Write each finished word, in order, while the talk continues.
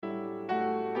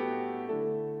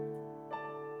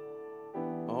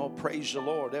praise the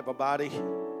Lord, everybody.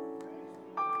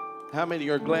 How many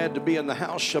are glad to be in the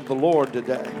house of the Lord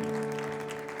today?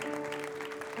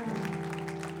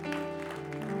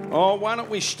 Oh, why don't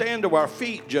we stand to our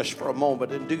feet just for a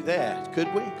moment and do that?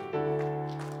 Could we?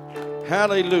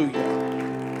 Hallelujah.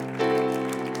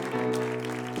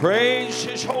 Praise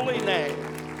His holy name.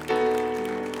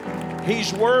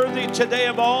 He's worthy today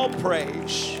of all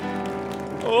praise.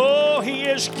 Oh, He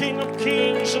is King of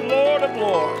kings and Lord of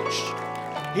lords.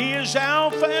 He is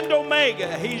Alpha and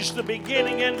Omega. He's the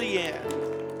beginning and the end.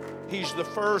 He's the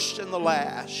first and the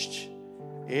last.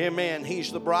 Amen.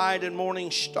 He's the bright and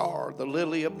morning star, the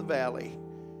lily of the valley,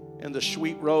 and the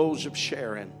sweet rose of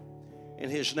Sharon. And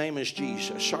His name is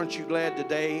Jesus. Aren't you glad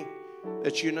today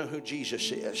that you know who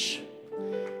Jesus is?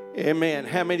 Amen.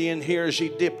 How many in here has He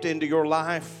dipped into your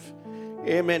life?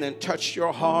 Amen. And touched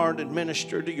your heart and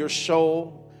ministered to your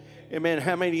soul. Amen.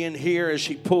 How many in here has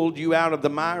He pulled you out of the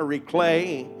miry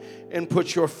clay and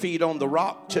put your feet on the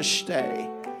rock to stay?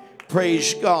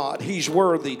 Praise God. He's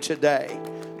worthy today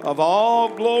of all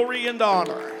glory and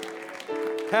honor.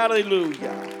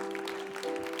 Hallelujah.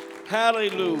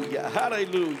 Hallelujah.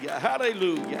 Hallelujah.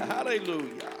 Hallelujah.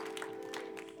 Hallelujah.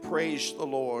 Praise the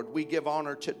Lord. We give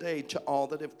honor today to all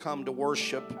that have come to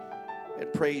worship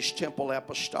at Praise Temple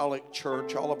Apostolic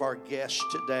Church, all of our guests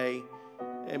today.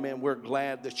 Amen. We're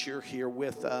glad that you're here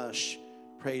with us.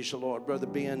 Praise the Lord. Brother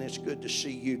Ben, it's good to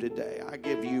see you today. I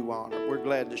give you honor. We're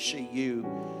glad to see you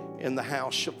in the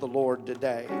house of the Lord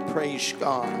today. Praise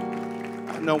God.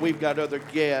 I know we've got other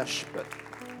guests, but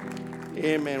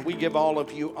amen. We give all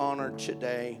of you honor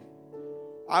today.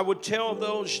 I would tell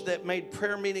those that made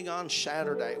prayer meeting on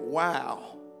Saturday,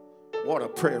 wow, what a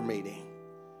prayer meeting.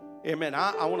 Amen.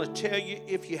 I want to tell you,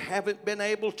 if you haven't been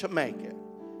able to make it,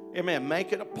 amen,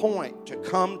 make it a point to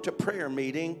come to prayer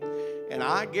meeting, and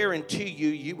I guarantee you,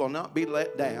 you will not be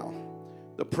let down.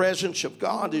 The presence of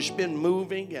God has been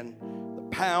moving, and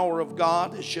the power of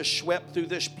God has just swept through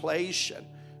this place, and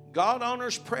God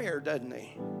honors prayer, doesn't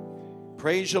He?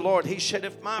 Praise the Lord. He said,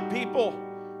 if my people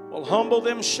will humble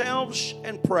themselves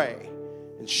and pray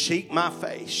and seek my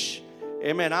face.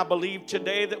 Amen. I believe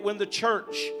today that when the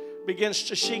church begins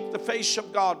to seek the face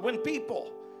of God, when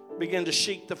people begin to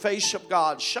seek the face of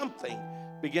God, something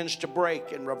begins to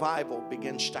break and revival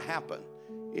begins to happen.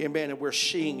 Amen. And we're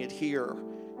seeing it here.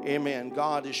 Amen.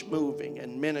 God is moving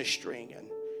and ministering. And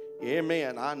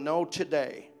amen. I know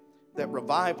today that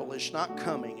revival is not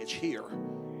coming. It's here.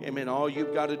 Amen. All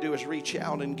you've got to do is reach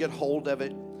out and get hold of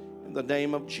it in the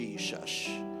name of Jesus.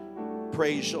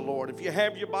 Praise the Lord. If you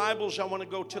have your Bibles, I want to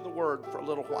go to the Word for a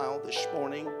little while this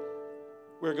morning.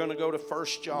 We're going to go to 1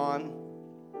 John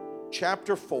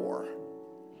chapter 4.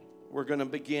 We're going to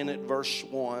begin at verse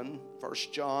 1. 1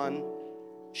 John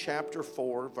chapter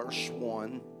 4, verse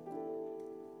 1.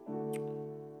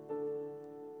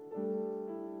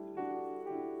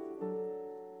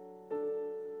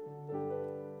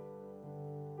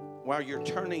 While you're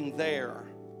turning there,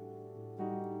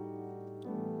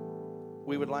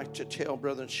 we would like to tell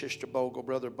Brother and Sister Bogle,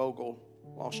 Brother Bogle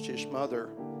lost his mother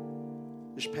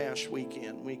this past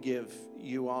weekend. We give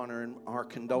you honor and our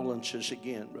condolences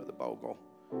again, Brother Bogle.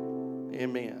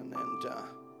 Amen. And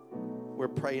we're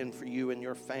praying for you and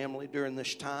your family during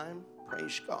this time.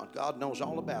 Praise God. God knows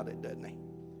all about it, doesn't He?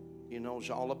 He knows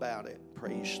all about it.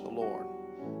 Praise the Lord.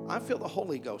 I feel the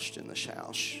Holy Ghost in this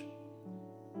house.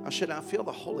 I said, I feel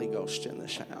the Holy Ghost in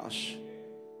this house.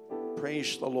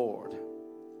 Praise the Lord.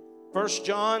 1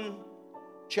 John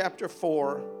chapter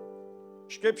 4.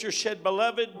 Scripture said,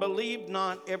 Beloved, believe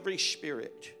not every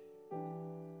spirit,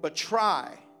 but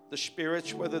try the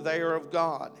spirits whether they are of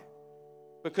God,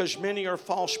 because many are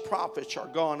false prophets are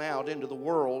gone out into the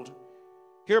world.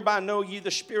 Hereby know ye the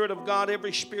Spirit of God.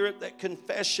 Every spirit that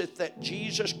confesseth that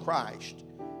Jesus Christ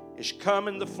is come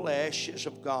in the flesh is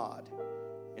of God.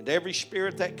 And every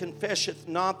spirit that confesseth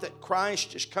not that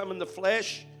Christ is come in the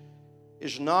flesh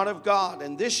is not of God.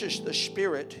 And this is the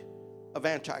spirit of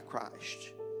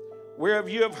Antichrist. Whereof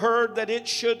you have heard that it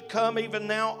should come, even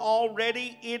now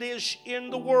already it is in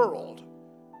the world.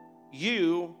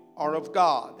 You are of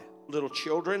God, little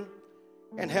children,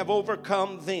 and have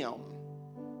overcome them.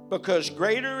 Because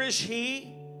greater is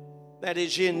He that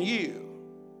is in you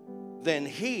than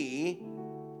he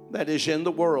that is in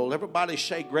the world. Everybody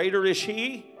say, greater is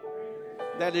He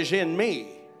that is in me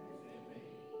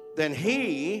than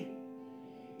he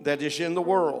that is in the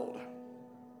world.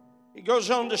 He goes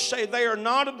on to say, they are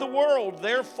not of the world,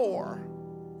 therefore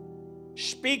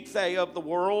speak they of the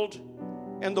world,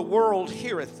 and the world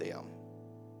heareth them.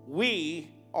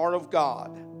 We are of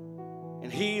God,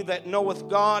 and he that knoweth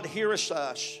God heareth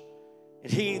us,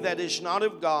 and he that is not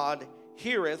of God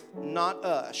heareth not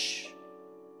us.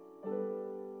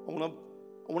 I want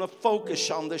to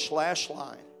focus on this last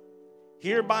line.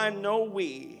 Hereby know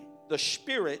we the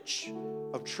spirits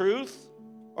of truth,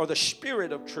 or the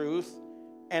spirit of truth,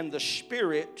 and the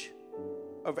spirit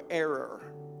of error.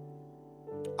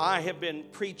 I have been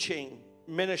preaching,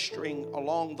 ministering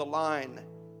along the line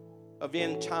of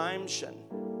end times and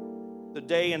the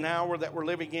day and hour that we're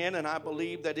living in, and I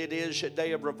believe that it is a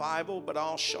day of revival, but I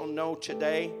also know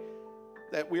today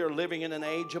that we are living in an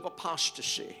age of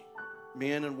apostasy.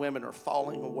 Men and women are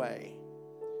falling away.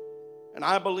 And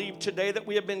I believe today that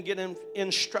we have been getting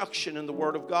instruction in the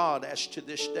Word of God as to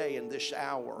this day and this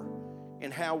hour,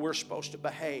 and how we're supposed to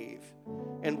behave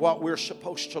and what we're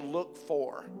supposed to look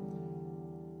for.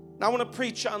 Now I want to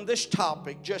preach on this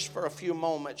topic just for a few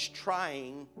moments,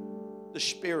 trying the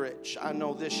spirits. I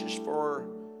know this is for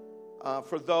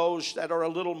those that are a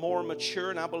little more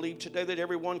mature, and I believe today that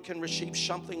everyone can receive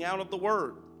something out of the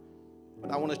Word.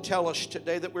 But I want to tell us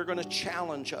today that we're going to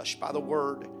challenge us by the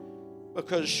Word,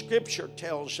 because Scripture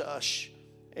tells us,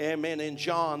 amen, in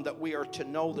John, that we are to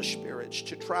know the spirits,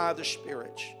 to try the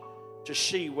spirits, to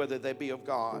see whether they be of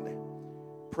God.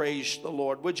 Praise the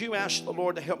Lord. Would you ask the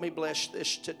Lord to help me bless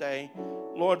this today?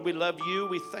 Lord, we love you.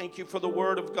 We thank you for the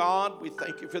Word of God. We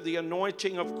thank you for the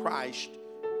anointing of Christ.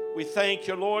 We thank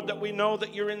you, Lord, that we know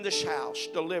that you're in this house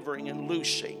delivering and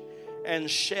loosing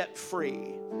and set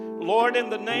free. Lord, in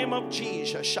the name of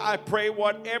Jesus, I pray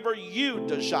whatever you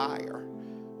desire,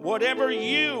 whatever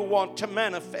you want to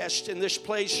manifest in this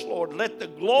place, Lord, let the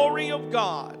glory of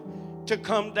God to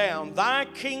come down. Thy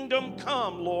kingdom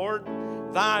come, Lord.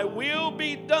 Thy will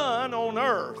be done on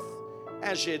earth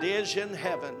as it is in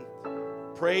heaven.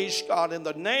 Praise God. In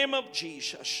the name of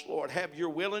Jesus, Lord, have your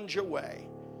will and your way.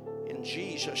 In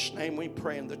Jesus' name we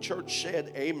pray. And the church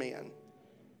said, amen.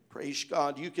 Praise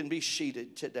God. You can be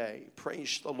seated today.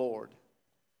 Praise the Lord.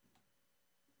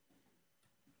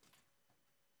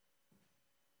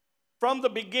 From the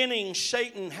beginning,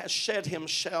 Satan has set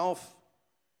himself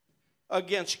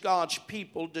against God's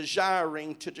people,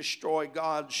 desiring to destroy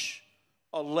God's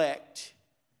elect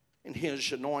and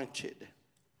his anointed.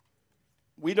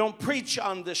 We don't preach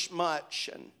on this much,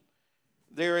 and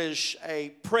there is a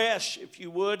press, if you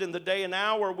would, in the day and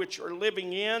hour which we're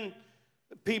living in.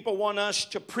 People want us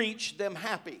to preach them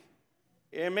happy.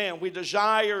 Amen. We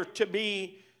desire to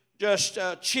be just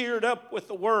cheered up with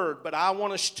the Word, but I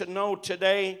want us to know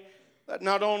today that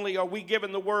not only are we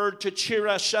given the Word to cheer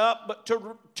us up, but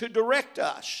to direct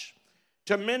us,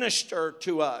 to minister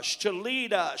to us, to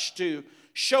lead us, to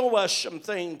show us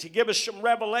something, to give us some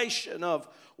revelation of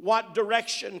what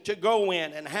direction to go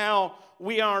in and how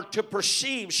we are to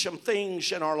perceive some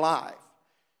things in our life.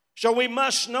 So we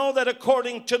must know that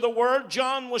according to the Word,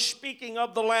 John was speaking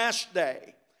of the last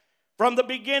day. From the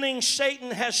beginning,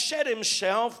 Satan has set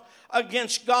himself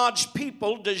against God's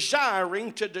people,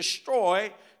 desiring to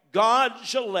destroy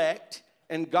God's elect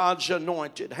and God's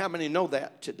anointed. How many know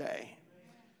that today?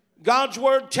 God's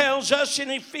Word tells us in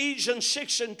Ephesians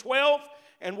 6:12,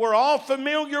 and we're all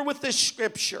familiar with this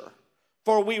scripture,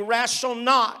 for we wrestle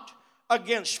not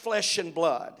against flesh and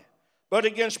blood, but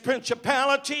against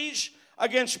principalities,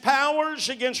 against powers,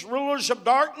 against rulers of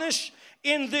darkness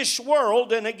in this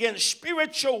world, and against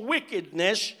spiritual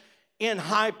wickedness in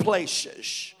high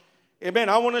places. Amen.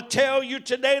 I want to tell you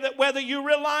today that whether you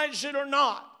realize it or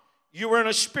not, you are in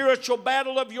a spiritual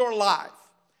battle of your life.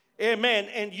 Amen.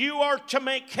 And you are to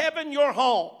make heaven your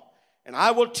home. And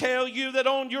I will tell you that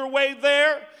on your way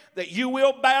there, that you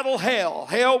will battle hell.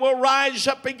 Hell will rise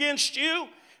up against you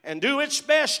and do its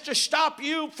best to stop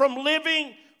you from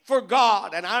living for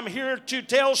God. And I'm here to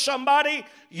tell somebody,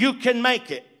 you can make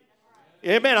it.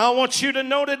 Amen. I want you to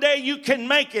know today you can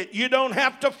make it. You don't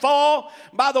have to fall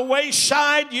by the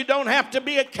wayside. You don't have to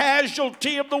be a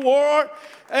casualty of the war.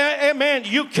 Amen.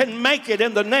 You can make it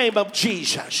in the name of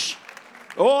Jesus.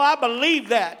 Oh, I believe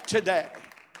that today.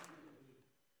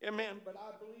 Amen. But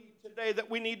I believe today that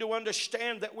we need to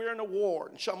understand that we're in a war.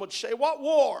 And some would say, what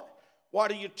war?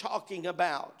 What are you talking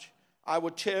about? I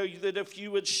would tell you that if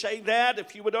you would say that,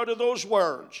 if you would utter those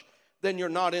words, then you're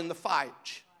not in the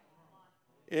fight.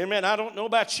 Amen. I don't know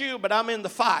about you, but I'm in the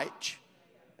fight.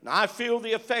 And I feel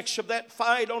the effects of that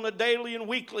fight on a daily and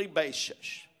weekly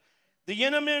basis. The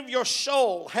enemy of your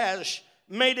soul has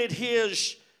made it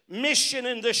his mission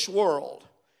in this world.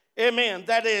 Amen.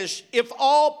 That is, if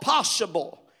all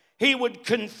possible, he would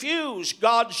confuse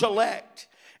God's elect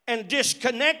and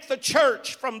disconnect the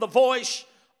church from the voice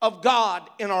of God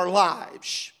in our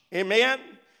lives. Amen.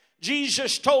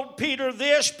 Jesus told Peter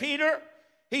this. Peter,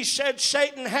 he said,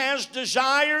 Satan has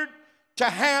desired to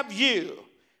have you,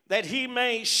 that he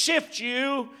may sift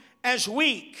you as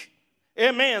wheat.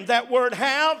 Amen. That word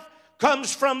have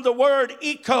comes from the word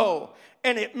eco,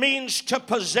 and it means to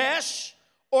possess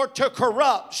or to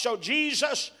corrupt. So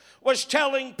Jesus was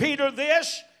telling Peter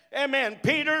this. Amen.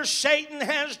 Peter, Satan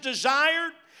has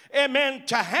desired, amen,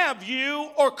 to have you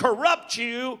or corrupt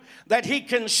you, that he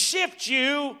can sift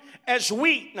you as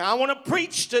wheat. Now, I want to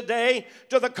preach today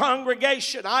to the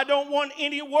congregation. I don't want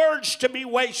any words to be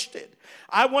wasted.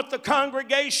 I want the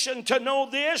congregation to know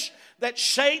this, that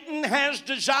Satan has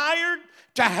desired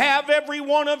to have every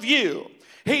one of you.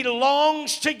 He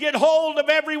longs to get hold of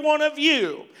every one of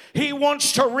you. He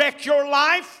wants to wreck your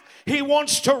life. He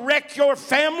wants to wreck your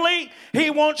family. He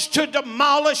wants to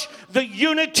demolish the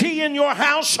unity in your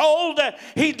household.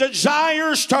 He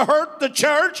desires to hurt the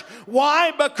church.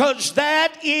 Why? Because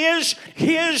that is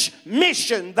his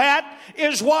mission. That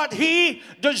is what he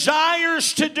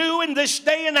desires to do in this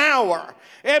day and hour.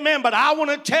 Amen. But I want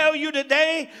to tell you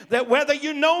today that whether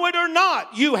you know it or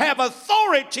not, you have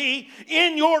authority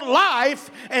in your life,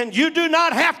 and you do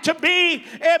not have to be,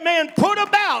 amen, put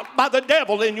about by the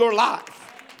devil in your life.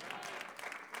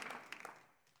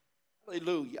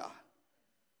 Hallelujah.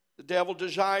 The devil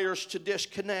desires to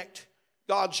disconnect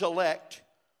God's elect,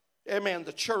 amen,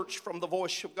 the church, from the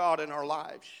voice of God in our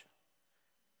lives.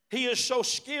 He is so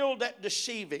skilled at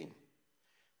deceiving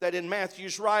that in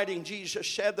Matthew's writing, Jesus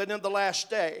said that in the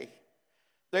last day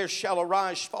there shall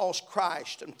arise false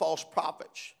Christ and false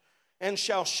prophets, and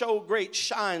shall show great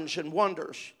signs and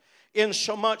wonders,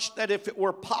 insomuch that if it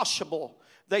were possible,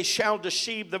 they shall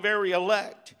deceive the very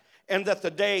elect, and that the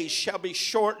days shall be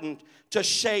shortened to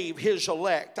save his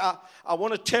elect. I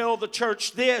want to tell the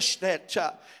church this, that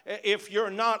if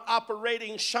you're not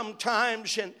operating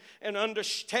sometimes and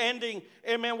understanding,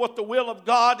 amen, what the will of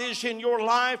God is in your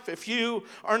life, if you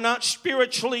are not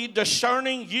spiritually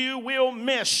discerning, you will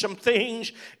miss some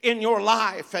things in your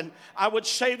life. And I would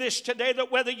say this today,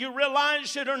 that whether you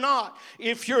realize it or not,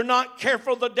 if you're not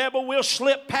careful, the devil will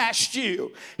slip past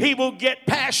you. He will get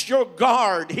past your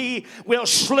guard. He will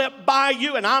slip by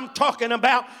you. And I'm talking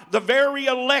about the very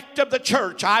elect of the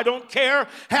church. I don't care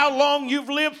how long you've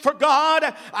lived for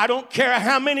God. I don't care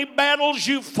how many battles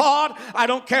you've fought. I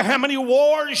don't care how many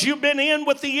wars you've been in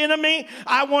with the enemy.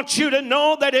 I want you to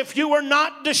know that if you are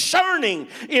not discerning,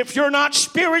 if you're not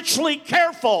spiritually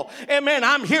careful, amen,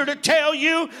 I'm here to tell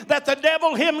you that the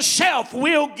devil himself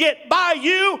will get by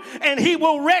you and he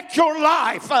will wreck your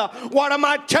life. What am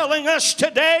I telling us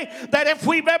today? That if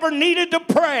we've ever needed to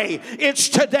pray, it's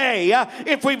today.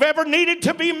 If we've ever needed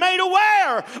to be made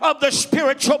aware of the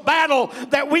spiritual battle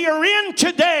that we are in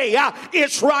today,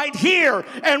 it's right here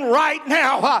and right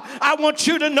now. I want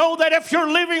you to know that if you're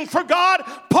living for God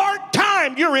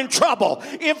part-time, you're in trouble.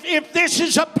 If this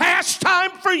is a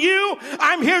pastime for you,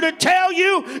 I'm here to tell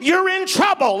you, you're in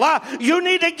trouble. You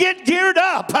need to get geared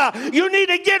up. You need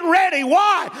to get ready.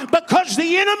 Why? Because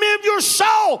the enemy of your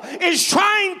soul is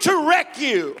trying to wreck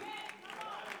you.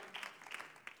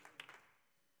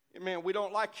 Amen. We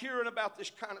don't like hearing about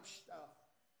this kind of stuff.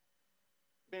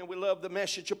 Man, we love the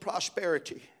message of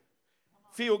prosperity.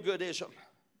 Feel-goodism.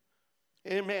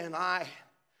 Amen. I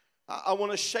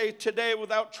want to say today,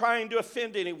 without trying to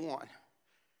offend anyone,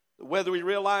 whether we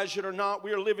realize it or not,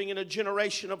 we are living in a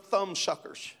generation of thumb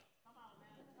suckers.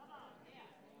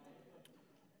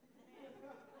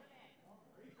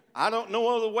 I don't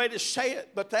know other way to say it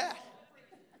but that.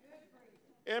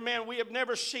 Amen. We have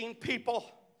never seen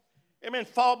people, amen,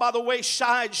 fall by the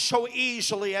wayside so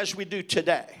easily as we do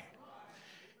today.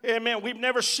 Amen. We've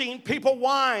never seen people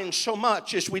whine so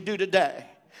much as we do today.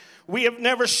 We have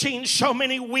never seen so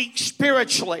many weak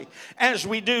spiritually as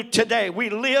we do today. We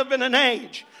live in an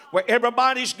age where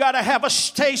everybody's got to have a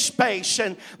stay space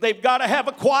and they've got to have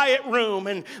a quiet room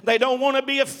and they don't want to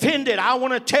be offended. I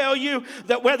want to tell you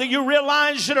that whether you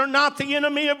realize it or not, the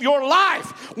enemy of your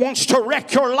life wants to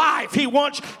wreck your life. He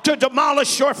wants to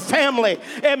demolish your family.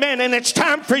 Amen. And it's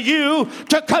time for you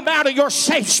to come out of your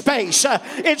safe space.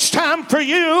 It's time for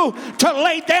you to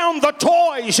lay down the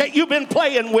toys that you've been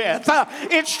playing with.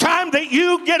 It's time that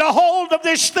you get a hold of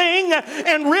this thing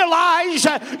and realize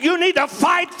you need to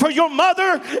fight for your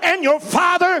mother and your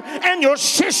father and your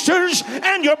sisters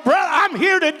and your brother. I'm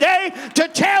here today to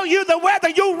tell you that whether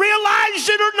you realize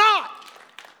it or not,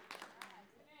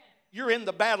 you're in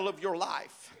the battle of your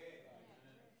life.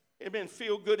 Amen.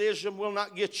 Feel-goodism will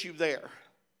not get you there.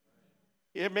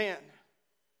 Amen.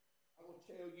 I will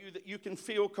tell you that you can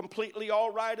feel completely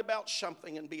all right about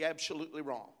something and be absolutely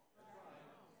wrong.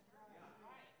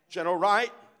 Is that all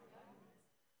right?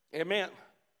 Amen.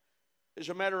 As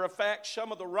a matter of fact,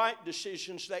 some of the right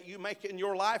decisions that you make in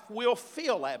your life will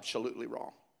feel absolutely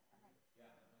wrong.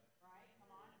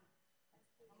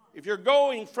 If you're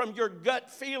going from your gut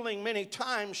feeling, many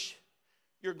times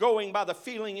you're going by the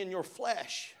feeling in your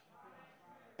flesh.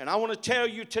 And I want to tell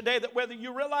you today that whether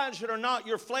you realize it or not,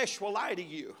 your flesh will lie to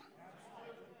you.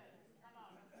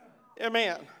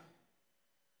 Amen.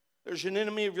 There's an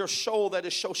enemy of your soul that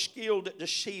is so skilled at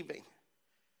deceiving.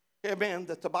 Amen.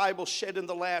 That the Bible said in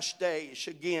the last days,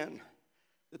 again,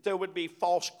 that there would be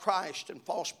false Christ and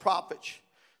false prophets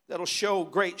that'll show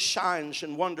great signs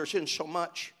and wonders,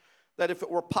 insomuch that if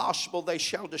it were possible, they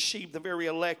shall deceive the very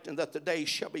elect, and that the days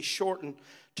shall be shortened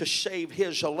to save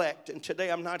his elect. And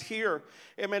today I'm not here,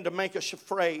 amen, to make us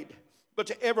afraid, but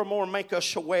to evermore make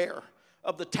us aware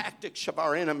of the tactics of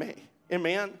our enemy.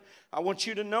 Amen. I want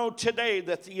you to know today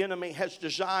that the enemy has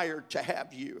desired to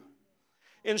have you.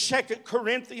 In 2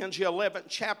 Corinthians, the 11th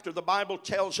chapter, the Bible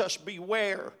tells us,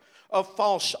 beware of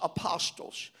false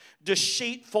apostles,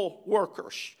 deceitful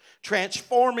workers,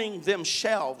 transforming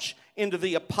themselves into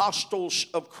the apostles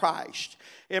of Christ.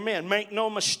 Amen. Make no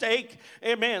mistake,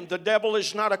 amen, the devil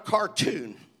is not a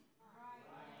cartoon.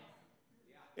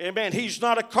 Amen. He's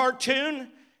not a cartoon.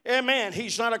 Amen.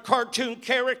 He's not a cartoon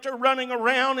character running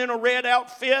around in a red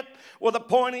outfit with a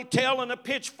pointy tail and a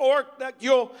pitchfork that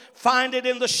you'll find it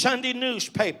in the Sunday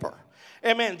newspaper.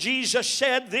 Amen. Jesus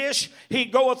said this, he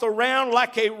goeth around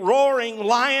like a roaring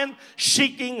lion,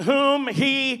 seeking whom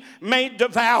he may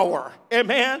devour.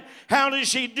 Amen. How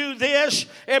does he do this?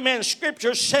 Amen.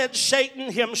 Scripture said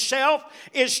Satan himself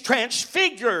is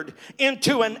transfigured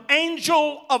into an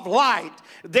angel of light.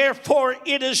 Therefore,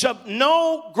 it is of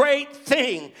no great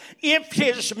thing if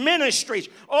his ministries,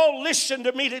 oh, listen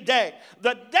to me today.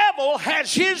 The devil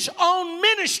has his own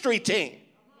ministry team.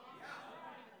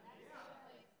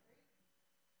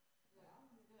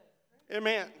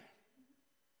 Amen.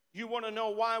 You want to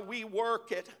know why we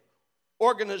work at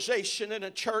organization in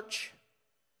a church?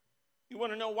 You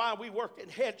want to know why we work at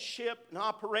headship and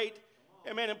operate,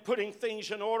 amen, and putting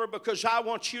things in order? Because I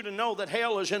want you to know that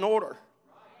hell is in order.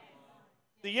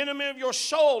 The enemy of your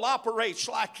soul operates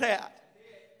like that.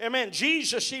 Amen.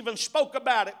 Jesus even spoke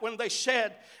about it when they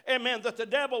said, amen, that the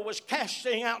devil was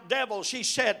casting out devils. He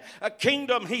said, a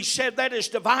kingdom, he said, that is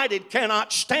divided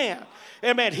cannot stand.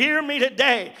 Amen. Hear me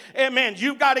today. Amen.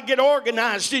 You've got to get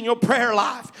organized in your prayer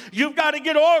life. You've got to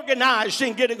get organized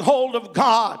in getting hold of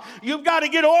God. You've got to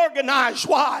get organized.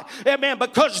 Why? Amen.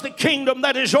 Because the kingdom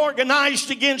that is organized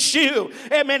against you,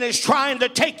 amen, is trying to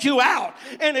take you out.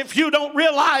 And if you don't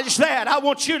realize that, I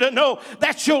want you to know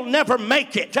that you'll never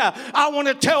make it. I want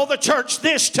to tell the church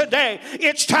this today.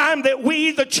 It's time that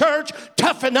we, the church,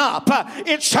 toughen up.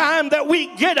 It's time that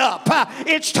we get up.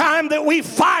 It's time that we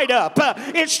fight up.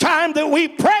 It's time that we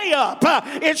pray up.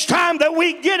 It's time that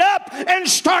we get up and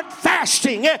start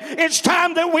fasting. It's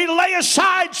time that we lay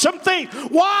aside some things.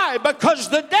 Why? Because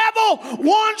the devil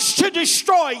wants to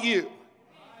destroy you.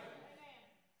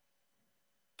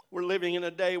 We're living in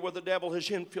a day where the devil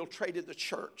has infiltrated the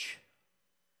church.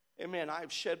 Amen.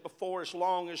 I've said before, as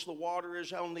long as the water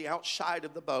is on the outside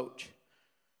of the boat,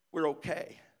 we're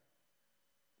okay.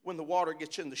 When the water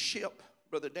gets in the ship,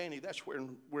 Brother Danny, that's where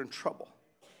we're in trouble.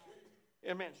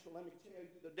 Amen. So let me tell you,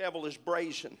 the devil is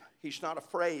brazen. He's not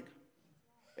afraid,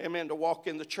 amen, to walk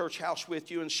in the church house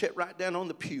with you and sit right down on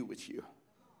the pew with you.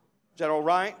 Is that all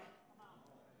right?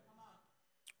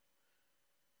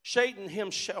 Satan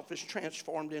himself is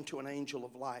transformed into an angel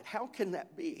of light. How can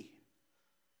that be?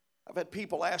 I've had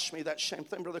people ask me that same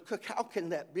thing, Brother Cook, how can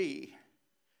that be?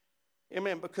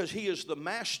 Amen, because he is the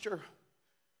master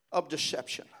of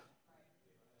deception.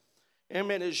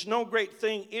 Amen. It's no great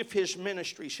thing if his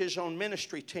ministries, his own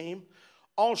ministry team,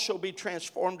 also be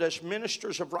transformed as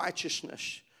ministers of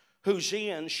righteousness, whose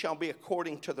ends shall be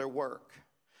according to their work.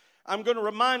 I'm going to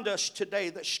remind us today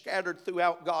that scattered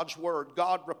throughout God's word,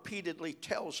 God repeatedly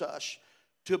tells us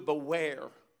to beware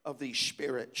of these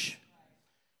spirits.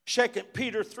 2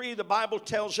 Peter 3, the Bible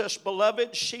tells us,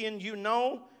 beloved, seeing you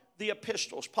know the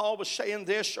epistles. Paul was saying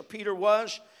this, or Peter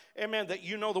was, amen, that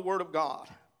you know the word of God.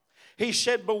 He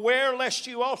said, beware lest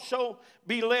you also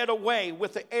be led away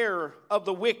with the error of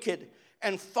the wicked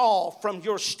and fall from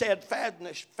your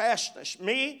steadfastness.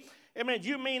 Me? Amen.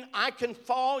 You mean I can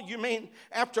fall? You mean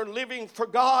after living for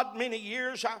God many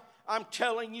years, I'm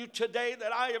telling you today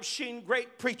that I have seen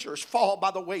great preachers fall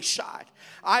by the wayside.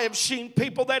 I have seen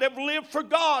people that have lived for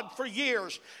God for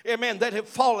years, amen, that have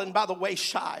fallen by the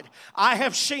wayside. I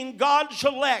have seen God's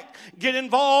elect get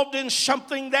involved in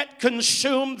something that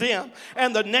consumed them,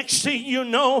 and the next thing you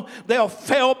know, they'll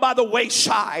fail by the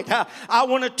wayside. I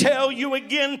want to tell you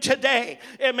again today,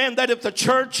 amen, that if the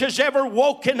church has ever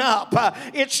woken up,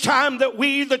 it's time that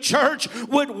we, the church,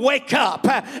 would wake up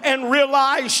and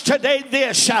realize today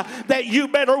this, that you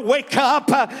better wake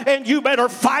up and you better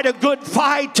fight a good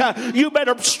fight. You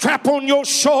better strap on your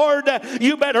sword.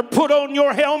 You better put on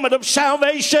your helmet of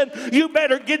salvation. You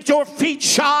better get your feet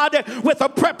shod with a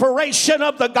preparation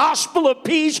of the gospel of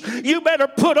peace. You better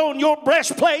put on your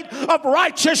breastplate of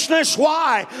righteousness.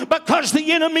 Why? Because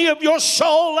the enemy of your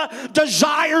soul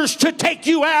desires to take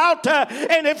you out.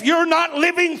 And if you're not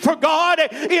living for God,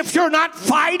 if you're not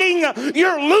fighting,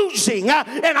 you're losing.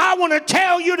 And I want to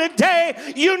tell you today,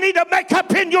 you need to make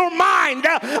up in your mind,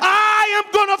 I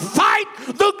am going to fight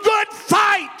the good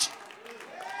fight.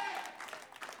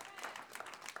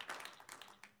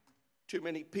 Too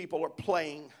many people are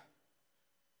playing.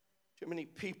 Too many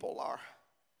people are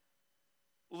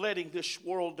letting this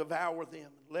world devour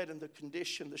them, letting the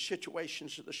condition, the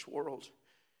situations of this world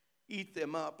eat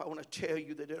them up. I want to tell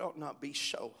you that it ought not be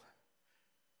so,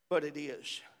 but it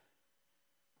is.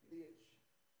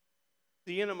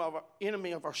 The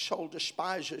enemy of our soul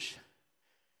despises,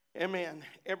 amen,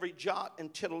 every jot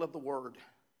and tittle of the word.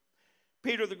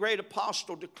 Peter, the great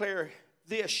apostle, declared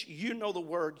this: you know the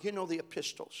word, you know the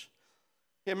epistles.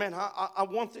 Amen. I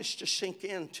want this to sink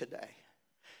in today.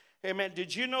 Amen.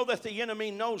 Did you know that the enemy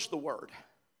knows the word?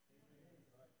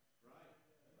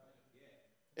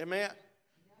 Amen.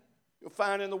 You'll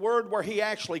find in the word where he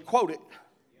actually quoted.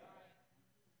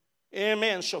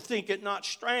 Amen. So think it not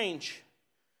strange,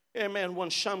 amen,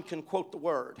 when some can quote the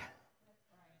word.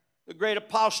 The great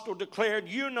apostle declared,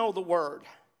 you know the word.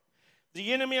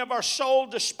 The enemy of our soul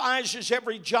despises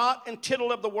every jot and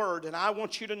tittle of the word. And I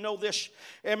want you to know this,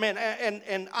 amen.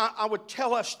 And I would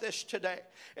tell us this today,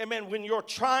 amen, when you're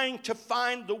trying to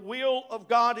find the will of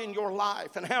God in your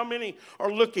life. And how many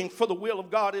are looking for the will of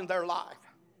God in their life?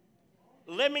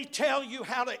 Let me tell you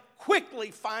how to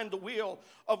quickly find the will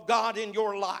of God in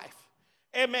your life.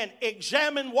 Amen.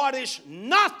 Examine what is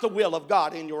not the will of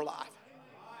God in your life.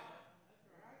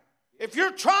 If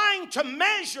you're trying to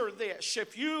measure this,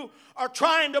 if you are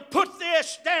trying to put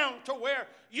this down to where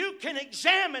you can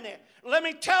examine it, let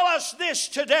me tell us this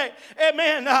today.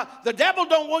 Amen. The devil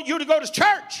don't want you to go to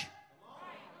church.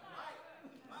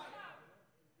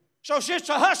 So,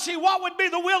 Sister Hussey, what would be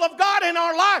the will of God in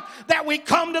our life? That we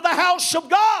come to the house of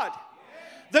God.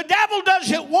 The devil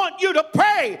doesn't want you to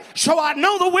pray. So I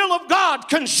know the will of God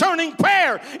concerning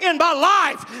prayer in my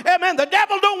life. Amen. The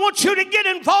devil don't want you to get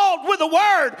involved with the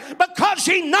word because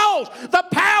he knows the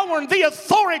power and the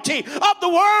authority of the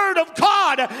word of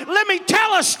God. Let me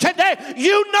tell us today,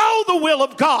 you know the will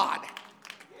of God.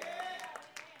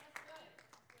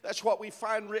 That's what we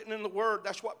find written in the word.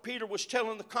 That's what Peter was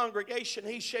telling the congregation.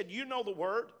 He said, you know the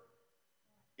word.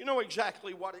 You know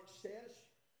exactly what it says.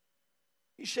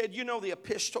 He said, you know the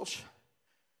epistles.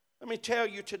 Let me tell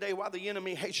you today why the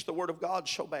enemy hates the word of God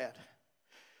so bad.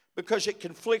 Because it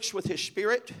conflicts with his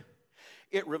spirit,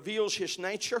 it reveals his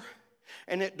nature,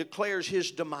 and it declares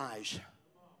his demise.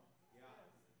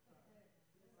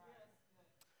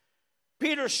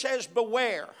 Peter says,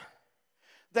 beware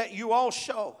that you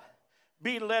also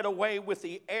be led away with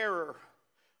the error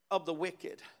of the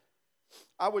wicked.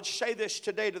 I would say this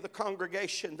today to the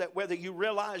congregation, that whether you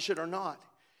realize it or not,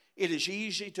 it is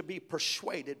easy to be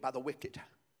persuaded by the wicked.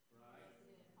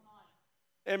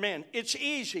 Amen. It's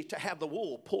easy to have the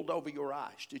wool pulled over your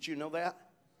eyes. Did you know that?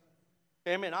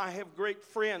 Amen. I have great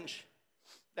friends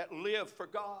that live for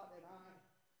God, and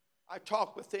I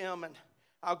talk with them, and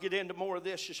I'll get into more of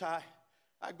this as I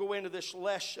go into this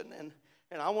lesson.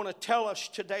 And I want to tell us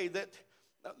today that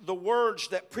the words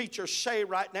that preachers say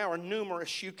right now are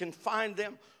numerous. You can find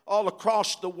them all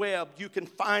across the web. You can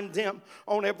find them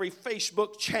on every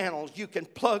Facebook channel. You can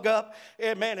plug up,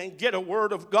 amen, and get a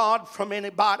word of God from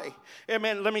anybody.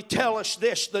 Amen. Let me tell us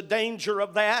this. The danger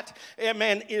of that,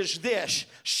 amen, is this.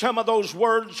 Some of those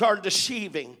words are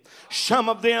deceiving. Some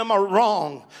of them are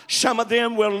wrong. Some of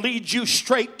them will lead you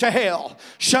straight to hell.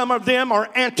 Some of them are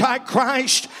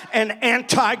anti-Christ and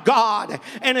anti-God.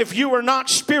 And if you are not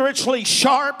spiritually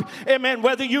sharp, amen,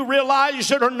 whether you realize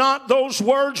it or not, those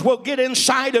words will get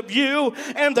inside of you,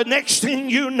 and the next thing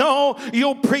you know,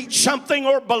 you'll preach something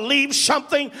or believe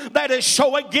something that is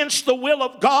so against the will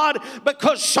of God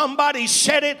because somebody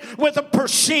said it with a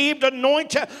perceived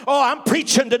anointing. Oh, I'm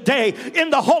preaching today in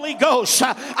the Holy Ghost.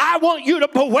 I want you to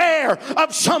beware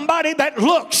of somebody that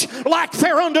looks like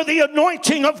they're under the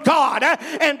anointing of God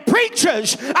and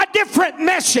preaches a different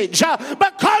message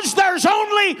because there's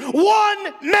only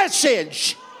one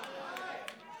message.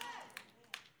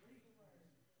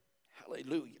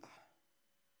 Hallelujah.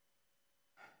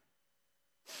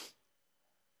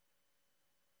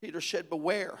 Peter said,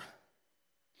 beware,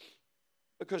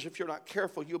 because if you're not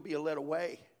careful, you'll be led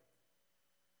away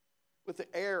with the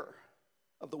error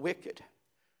of the wicked.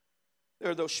 There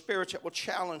are those spirits that will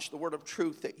challenge the word of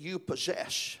truth that you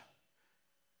possess.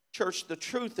 Church, the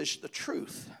truth is the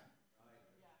truth.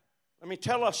 Let me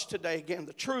tell us today again,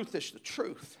 the truth is the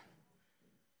truth.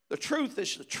 The truth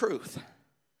is the truth.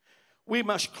 We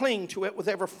must cling to it with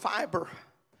every fiber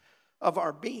of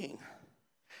our being.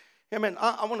 Amen.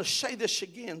 I want to say this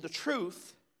again. The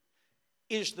truth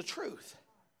is the truth.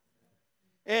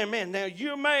 Amen. Now,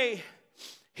 you may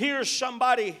hear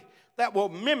somebody that will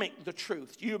mimic the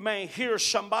truth. You may hear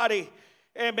somebody,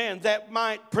 amen, that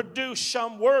might produce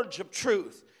some words of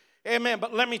truth. Amen.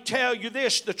 But let me tell you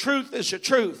this, the truth is the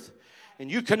truth.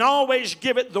 And you can always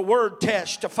give it the word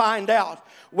test to find out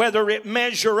whether it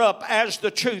measure up as the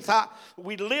truth.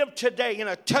 We live today in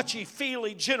a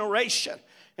touchy-feely generation.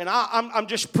 And I'm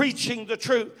just preaching the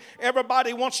truth.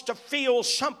 Everybody wants to feel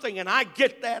something, and I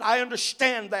get that. I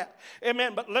understand that.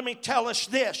 Amen. But let me tell us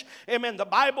this. Amen. The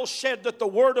Bible said that the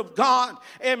Word of God,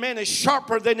 amen, is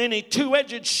sharper than any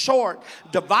two-edged sword,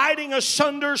 dividing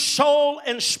asunder soul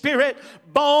and spirit,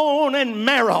 bone and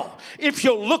marrow. If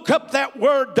you look up that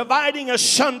word, dividing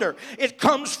asunder, it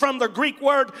comes from the Greek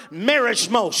word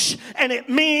merismos, and it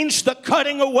means the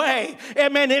cutting away.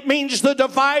 Amen. It means the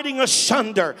dividing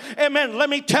asunder. Amen. Let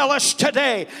me tell us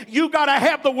today, you got to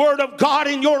have the word of God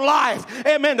in your life.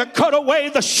 Amen. To cut away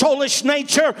the soulish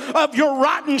nature of your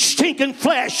rotten, stinking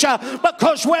flesh.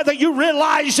 Because whether you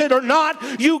realize it or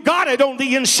not, you got it on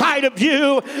the inside of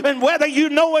you. And whether you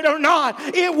know it or not,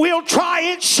 it will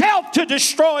try itself to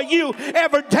destroy you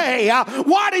every day.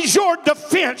 What is your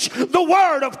defense? The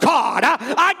word of God.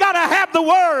 I got to have the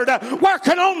word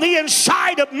working on the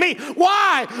inside of me.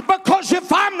 Why? Because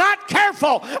if I'm not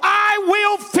careful, I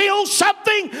will feel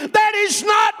something that is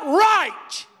not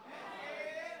right.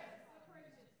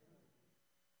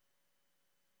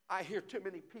 I hear too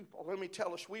many people. Let me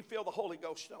tell us, we feel the Holy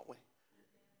Ghost, don't we?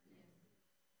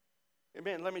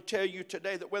 Amen. Let me tell you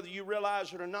today that whether you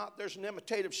realize it or not, there's an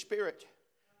imitative spirit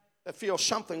that feels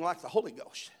something like the Holy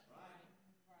Ghost.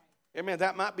 Amen.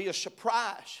 That might be a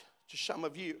surprise to some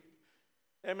of you.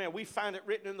 Amen. We find it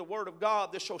written in the Word of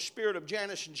God, this old spirit of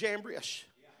Jannes and Jambres.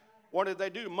 What did they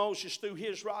do? Moses threw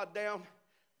his rod down.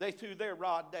 They threw their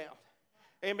rod down.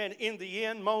 Amen. In the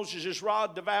end, Moses'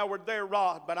 rod devoured their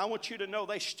rod. But I want you to know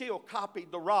they still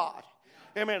copied the rod.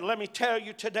 Amen. Let me tell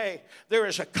you today, there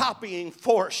is a copying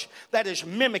force that is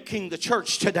mimicking the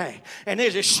church today. And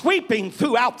it is sweeping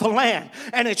throughout the land.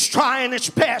 And it's trying its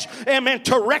best, amen,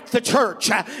 to wreck the church.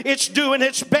 It's doing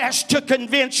its best to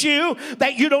convince you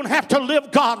that you don't have to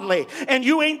live godly. And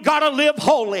you ain't got to live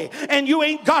holy. And you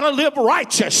ain't got to live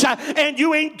righteous. And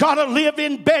you ain't got to live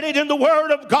embedded in the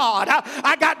Word of God.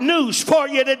 I got news for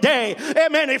you today.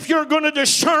 Amen. If you're going to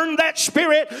discern that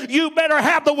spirit, you better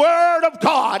have the Word of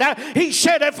God. He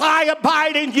said, if I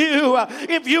abide in you,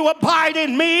 if you abide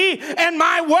in me, and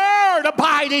my word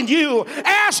abide in you,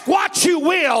 ask what you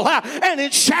will, and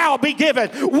it shall be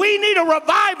given. We need a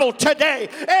revival today,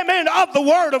 amen, of the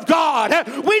Word of God.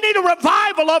 We need a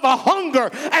revival of a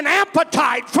hunger, an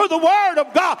appetite for the Word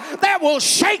of God that will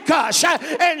shake us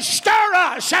and stir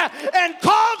us and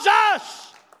cause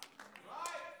us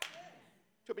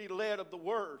to be led of the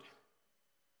Word.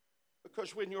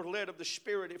 Because when you're led of the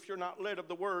Spirit, if you're not led of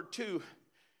the Word too,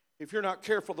 if you're not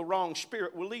careful, the wrong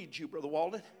spirit will lead you, Brother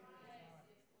Walden.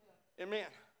 Amen.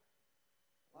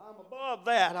 I'm above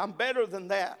that. I'm better than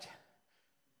that.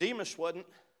 Demas wasn't.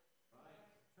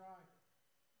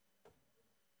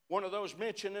 One of those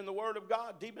mentioned in the Word of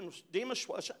God, Demas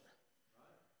wasn't.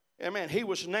 Amen. He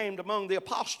was named among the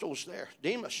apostles there.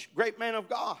 Demas, great man of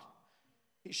God.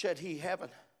 He said he having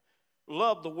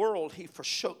loved the world, he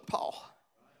forsook Paul.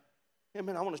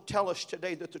 Amen. I want to tell us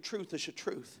today that the truth is the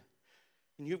truth.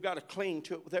 And you've got to cling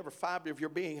to it with every fiber of your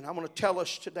being. And I want to tell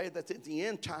us today that at the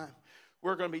end time,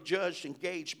 we're going to be judged and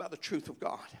gauged by the truth of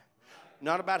God.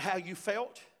 Not about how you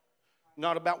felt,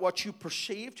 not about what you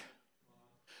perceived,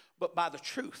 but by the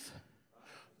truth.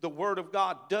 The Word of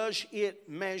God, does it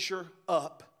measure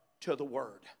up to the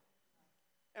Word?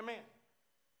 Amen.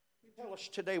 Tell us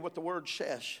today what the Word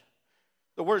says.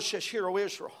 The Word says, "Hear, O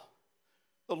Israel,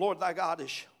 the Lord thy God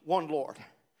is one Lord."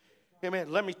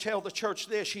 Amen. Let me tell the church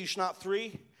this. He's not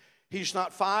three. He's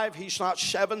not five. He's not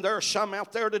seven. There are some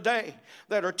out there today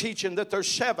that are teaching that there's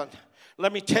seven.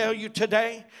 Let me tell you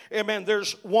today, amen,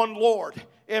 there's one Lord.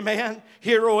 Amen.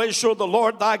 Hear, O Israel, the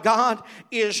Lord thy God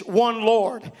is one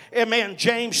Lord. Amen.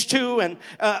 James 2 and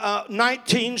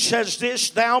 19 says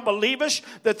this, thou believest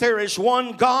that there is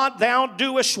one God, thou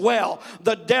doest well.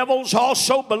 The devils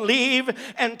also believe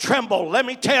and tremble. Let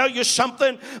me tell you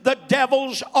something. The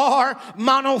devils are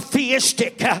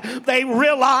monotheistic. They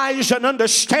realize and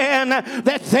understand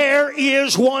that there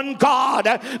is one God.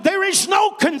 There is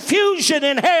no confusion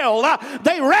in hell.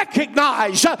 They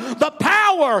recognize the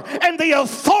power and the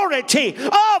authority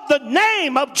of the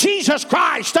name of Jesus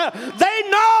Christ. They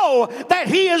know that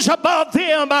He is above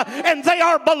them and they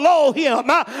are below Him.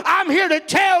 I'm here to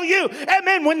tell you,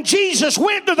 amen, when Jesus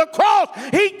went to the cross,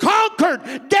 He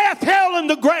conquered death, hell, and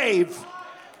the grave.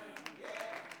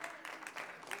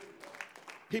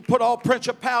 He put all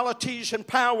principalities and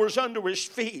powers under His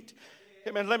feet.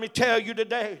 Amen. Let me tell you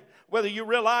today, whether you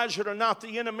realize it or not,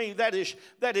 the enemy that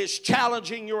is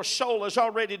challenging your soul is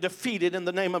already defeated in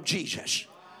the name of Jesus.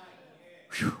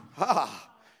 Whew.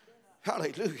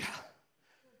 Hallelujah.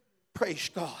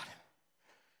 Praise God.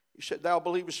 He said, thou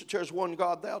believest that there is one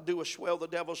God, thou doest well. The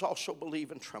devils also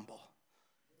believe and tremble.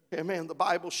 Amen. The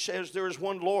Bible says there is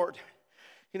one Lord.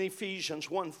 In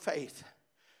Ephesians, one faith.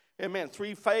 Amen.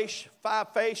 3 faith,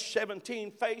 5 faith,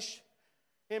 17 faith.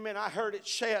 Amen. I heard it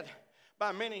said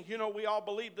by many, we all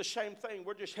believe the same thing.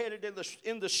 We're just headed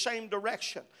in the same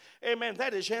direction. Amen.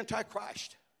 That is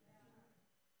Antichrist.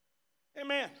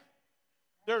 Amen.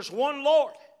 There's one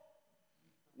Lord,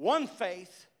 one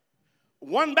faith,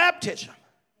 one baptism.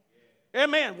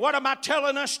 Amen. What am I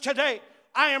telling us today?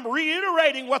 I am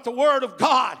reiterating what the Word of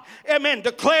God, amen,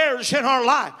 declares in our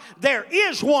life. There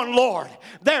is one Lord.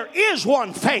 There is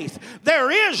one faith.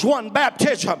 There is one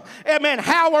baptism. Amen.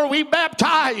 How are we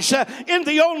baptized? In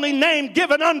the only name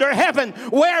given under heaven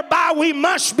whereby we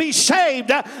must be saved.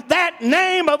 That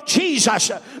name of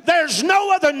Jesus. There's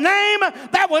no other name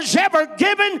that was ever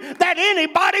given that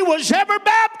anybody was ever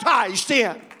baptized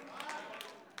in.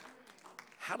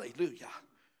 Hallelujah.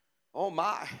 Oh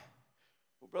my.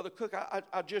 Brother Cook,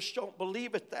 I just don't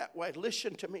believe it that way.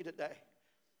 Listen to me today.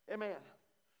 Amen.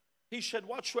 He said,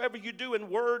 whatsoever you do in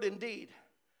word and deed,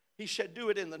 he said, do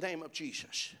it in the name of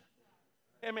Jesus.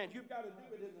 Amen. You've got to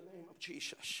do it in the name of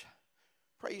Jesus.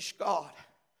 Praise God.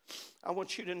 I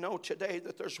want you to know today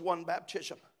that there's one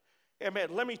baptism. Amen.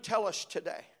 Let me tell us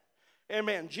today.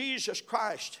 Amen. Jesus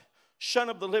Christ, Son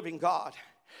of the living God.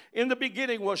 In the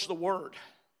beginning was the Word.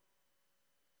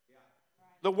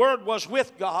 The Word was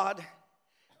with God.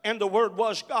 And the Word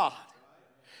was God.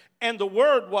 And the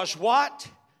Word was what?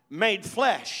 Made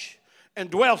flesh and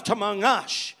dwelt among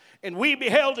us. And we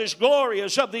beheld His glory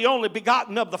as of the only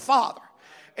begotten of the Father.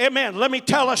 Amen. Let me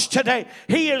tell us today,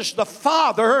 He is the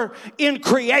Father in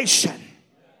creation.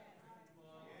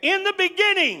 In the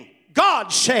beginning,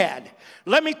 God said.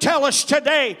 Let me tell us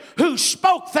today who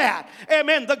spoke that.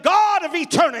 Amen. The God of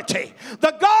eternity,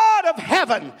 the God of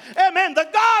heaven, amen, the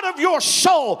God of your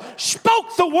soul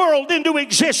spoke the world into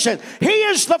existence. He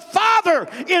is the Father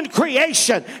in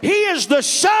creation. He is the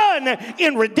Son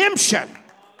in redemption.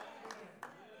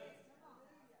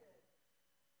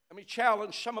 Let me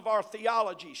challenge some of our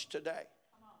theologies today.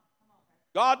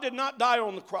 God did not die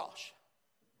on the cross.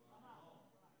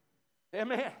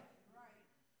 Amen.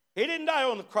 He didn't die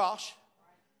on the cross.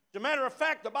 As a matter of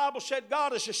fact, the Bible said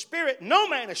God is a spirit. No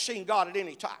man has seen God at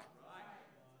any time.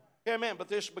 Amen. But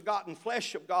this begotten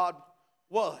flesh of God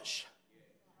was.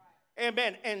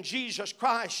 Amen. And Jesus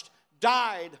Christ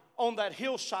died on that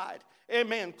hillside.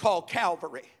 Amen. Called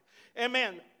Calvary.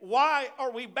 Amen. Why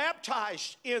are we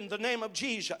baptized in the name of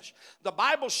Jesus? The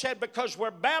Bible said because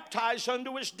we're baptized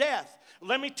unto His death.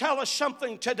 Let me tell us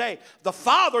something today. The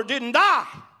Father didn't die.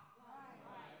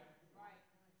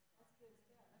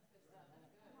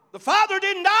 The Father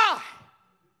didn't die.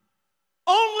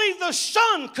 Only the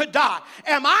Son could die.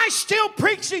 Am I still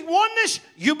preaching oneness?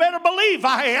 You better believe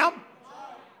I am.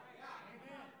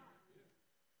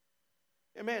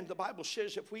 Amen. The Bible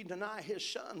says if we deny His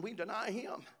Son, we deny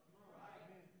Him.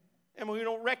 And we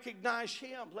don't recognize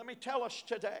Him. Let me tell us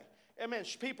today. Amen.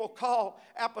 People call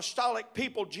apostolic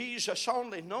people Jesus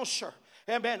only. No, sir.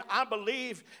 Amen. I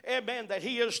believe, amen, that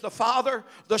He is the Father,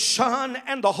 the Son,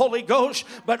 and the Holy Ghost.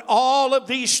 But all of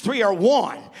these three are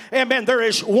one. Amen. There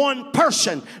is one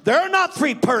person. There are not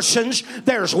three persons.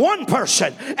 There's one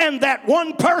person. And that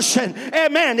one person,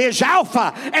 amen, is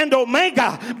Alpha and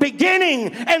Omega,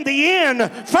 beginning and the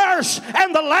end, first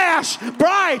and the last,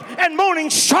 bright and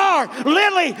morning star,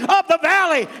 lily of the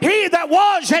valley. He that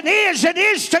was and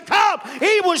is to come.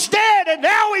 He was dead and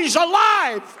now He's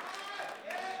alive.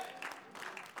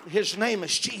 His name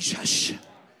is Jesus.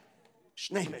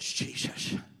 His name is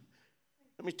Jesus.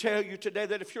 Let me tell you today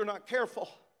that if you're not careful,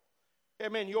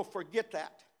 amen, you'll forget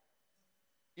that.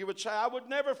 You would say, I would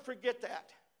never forget that.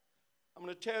 I'm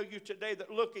going to tell you today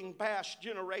that looking past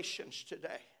generations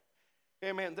today,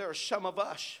 amen, there are some of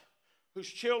us whose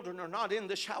children are not in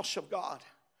this house of God,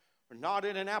 are not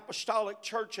in an apostolic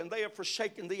church, and they have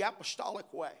forsaken the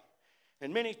apostolic way.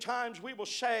 And many times we will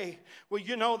say, well,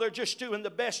 you know, they're just doing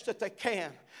the best that they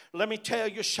can. Let me tell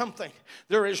you something.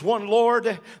 There is one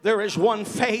Lord, there is one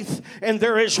faith, and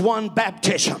there is one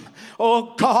baptism.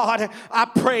 Oh God, I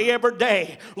pray every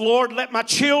day, Lord, let my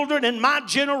children and my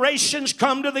generations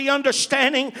come to the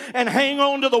understanding and hang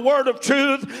on to the word of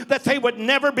truth, that they would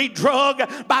never be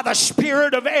drugged by the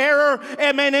spirit of error,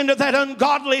 amen, into that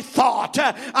ungodly thought.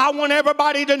 I want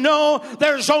everybody to know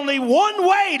there's only one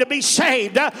way to be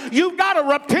saved. You've got to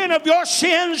repent of your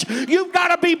sins. You've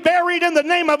got to be buried in the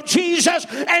name of Jesus,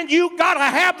 and you've got to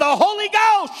have the Holy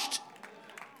Ghost.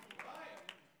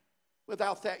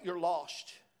 Without that, you're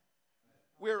lost.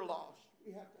 We're lost.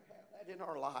 We have to have that in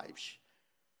our lives.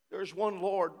 There's one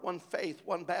Lord, one faith,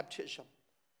 one baptism,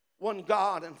 one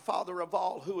God and Father of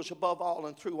all, who is above all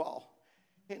and through all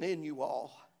and in you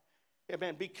all.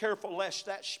 Amen. Be careful lest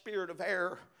that spirit of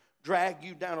error drag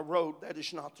you down a road that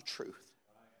is not the truth.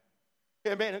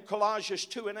 Amen. In Colossians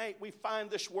 2:8, we find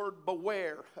this word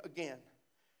beware again.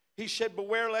 He said,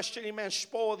 beware lest any man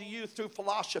spoil the youth through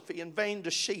philosophy and vain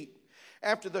deceit,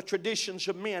 after the traditions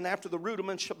of men, after the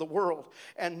rudiments of the world,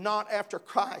 and not after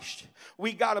Christ.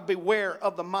 We got to beware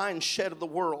of the mindset of the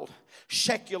world,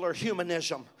 secular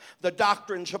humanism, the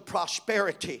doctrines of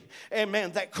prosperity,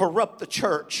 amen, that corrupt the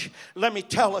church. Let me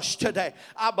tell us today,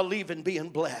 I believe in being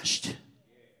blessed.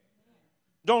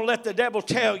 Don't let the devil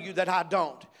tell you that I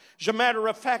don't. As a matter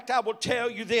of fact, I will tell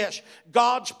you this.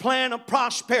 God's plan of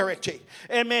prosperity,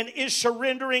 amen, is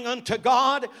surrendering unto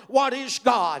God what is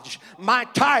God's. My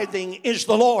tithing is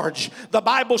the Lord's. The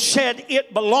Bible said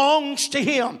it belongs to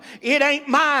Him. It ain't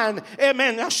mine.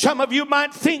 Amen. Now, some of you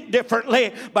might think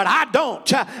differently, but I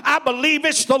don't. I believe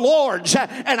it's the Lord's.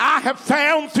 And I have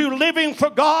found through living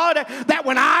for God that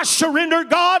when I surrender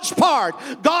God's part,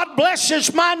 God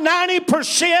blesses my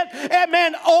 90%,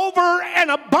 amen, over and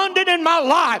abundant in my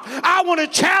life. I want to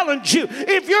challenge you.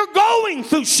 If you're going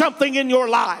through something in your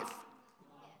life,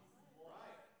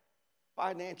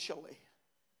 financially,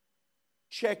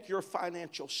 check your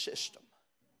financial system.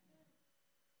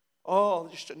 Oh,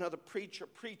 just another preacher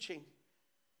preaching,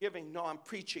 giving. No, I'm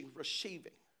preaching,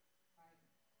 receiving.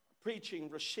 Preaching,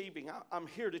 receiving. I'm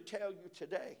here to tell you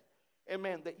today,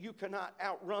 amen, that you cannot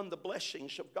outrun the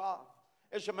blessings of God.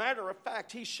 As a matter of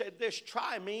fact, He said this,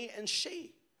 try me and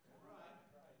see.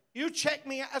 You check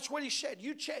me out. That's what He said.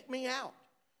 You check me out.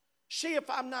 See if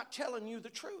I'm not telling you the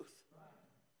truth.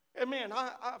 Amen.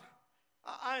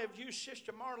 I have used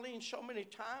Sister Marlene so many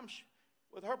times.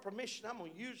 With her permission, I'm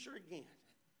going to use her again.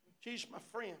 She's my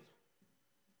friend.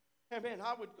 Amen.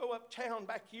 I would go uptown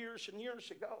back years and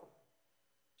years ago.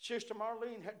 Sister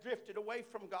Marlene had drifted away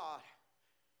from God.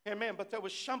 Amen. But there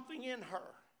was something in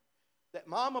her that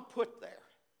Mama put there.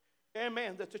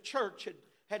 Amen. That the church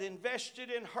had invested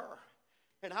in her.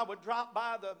 And I would drop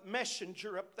by the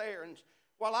messenger up there. And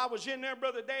while I was in there,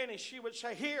 Brother Danny, she would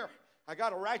say, here, I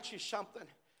got to write you something.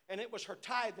 And it was her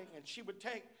tithing. And she would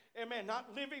take, amen,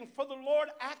 not living for the Lord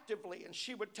actively. And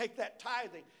she would take that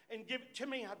tithing and give it to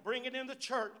me. I'd bring it in the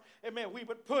church. Amen. We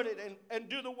would put it and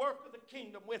do the work of the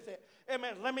kingdom with it.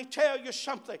 Amen. Let me tell you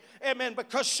something. Amen.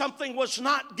 Because something was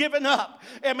not given up.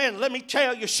 Amen. Let me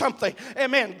tell you something.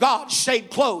 Amen. God stayed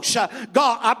close.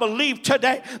 God, I believe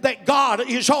today that God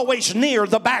is always near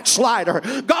the backslider.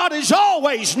 God is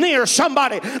always near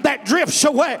somebody that drifts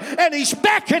away. And He's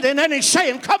beckoning and He's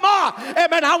saying, come on.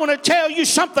 Amen. I want to tell you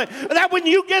something. That when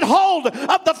you get hold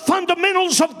of the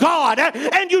fundamentals of God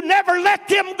and you never let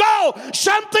them go,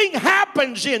 something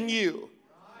happens in you.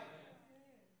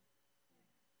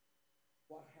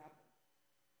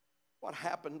 What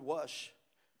happened was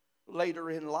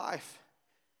later in life,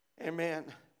 amen,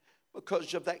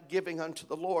 because of that giving unto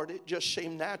the Lord, it just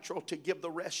seemed natural to give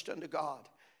the rest unto God.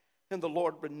 And the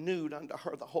Lord renewed unto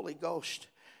her the Holy Ghost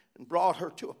and brought her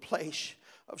to a place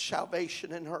of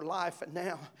salvation in her life. And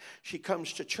now she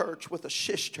comes to church with a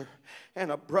sister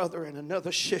and a brother and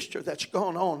another sister that's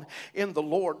gone on in the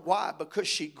Lord. Why? Because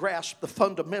she grasped the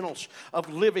fundamentals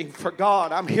of living for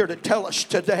God. I'm here to tell us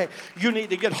today, you need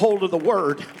to get hold of the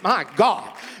Word. My God,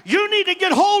 you need to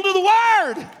get hold of the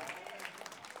Word.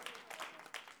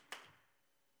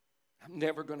 I'm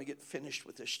never going to get finished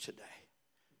with this today.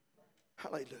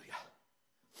 Hallelujah.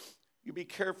 You be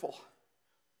careful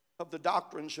of the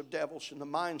doctrines of devils and the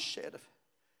mindset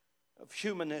of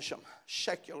humanism,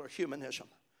 secular humanism.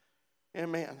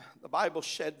 Amen. The Bible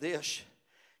said this.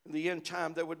 In the end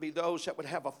time, there would be those that would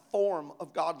have a form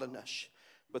of godliness,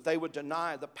 but they would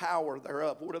deny the power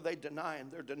thereof. What are they denying?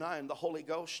 They're denying the Holy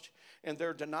Ghost, and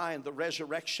they're denying the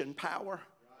resurrection power.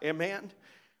 Amen.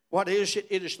 What is it?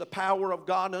 It is the power of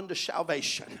God unto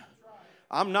salvation.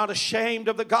 I'm not ashamed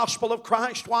of the gospel of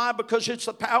Christ. Why? Because it's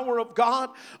the power of God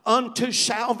unto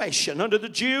salvation, unto the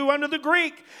Jew, unto the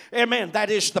Greek. Amen. That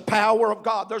is the power of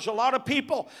God. There's a lot of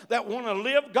people that want to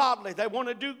live godly. They want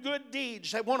to do good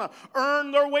deeds. They want to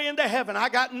earn their way into heaven. I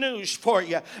got news for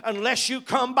you. Unless you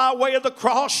come by way of the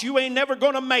cross, you ain't never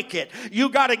going to make it. You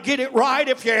got to get it right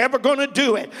if you're ever going to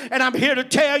do it. And I'm here to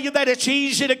tell you that it's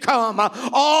easy to come.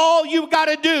 All you got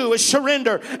to do is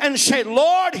surrender and say,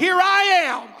 Lord, here I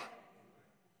am.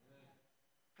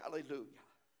 Hallelujah.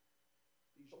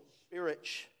 These old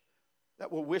spirits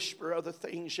that will whisper other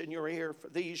things in your ear, for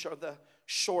these are the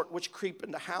sort which creep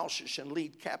into houses and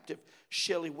lead captive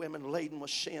silly women laden with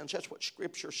sins. That's what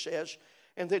Scripture says.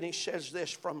 And then he says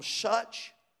this, from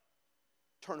such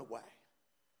turn away.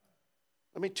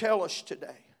 Let me tell us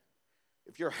today,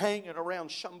 if you're hanging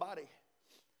around somebody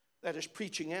that is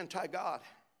preaching anti-God,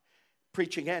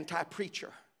 preaching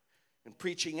anti-preacher, and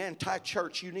preaching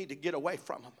anti-church, you need to get away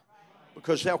from them.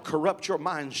 Because they'll corrupt your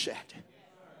mindset.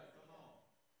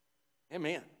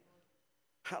 Amen.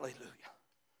 Hallelujah.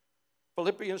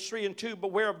 Philippians 3:2,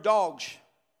 beware of dogs.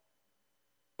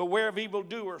 Beware of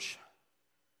evildoers.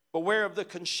 Beware of the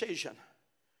concision.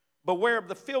 Beware of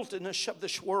the filthiness of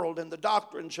this world and the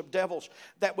doctrines of devils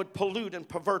that would pollute and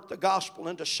pervert the gospel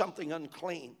into something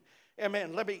unclean.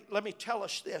 Amen. Let me tell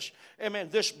us this. Amen.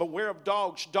 This beware of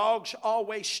dogs. Dogs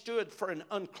always stood for an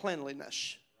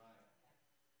uncleanliness.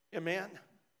 Amen.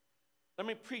 Let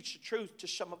me preach the truth to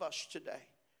some of us today.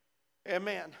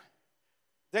 Amen.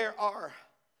 There are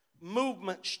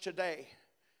movements today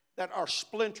that are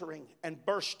splintering and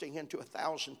bursting into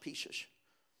 1,000 pieces.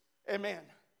 Amen.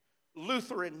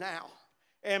 Lutheran now,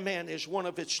 amen, is one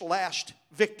of its last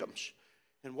victims.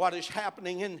 And what is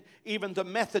happening in even the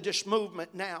Methodist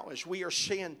movement now is we are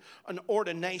seeing an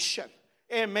ordination,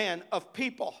 amen, of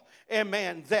people,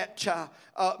 amen, that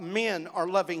men are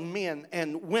loving men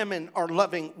and women are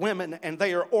loving women, and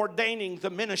they are ordaining the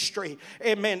ministry,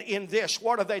 amen, in this.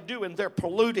 What are they doing? They're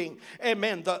polluting,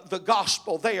 amen, the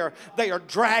gospel. They are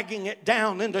dragging it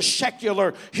down into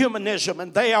secular humanism,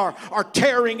 and they are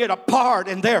tearing it apart,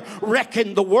 and they're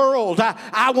wrecking the world.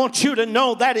 I want you to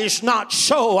know that is not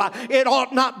so. It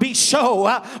ought not be so.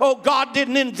 Oh, God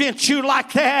didn't invent you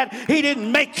like that. He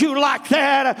didn't make you like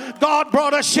that. God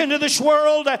brought us into this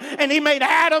world, and He made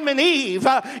Adam and Eve.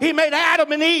 He made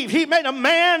Adam and Eve. He made a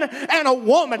man and a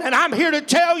woman. And I'm here to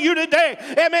tell you today,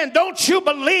 amen, don't you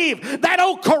believe that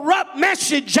old corrupt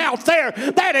message out there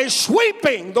that is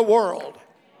sweeping the world.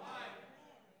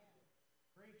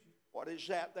 What is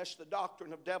that? That's the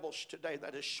doctrine of devils today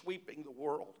that is sweeping the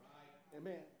world.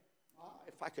 Amen.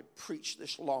 If I could preach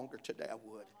this longer today, I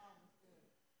would.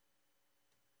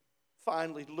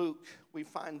 Finally, Luke, we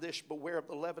find this, beware of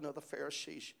the leaven of the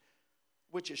Pharisees,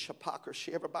 which is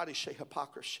hypocrisy. Everybody say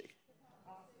hypocrisy.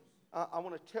 I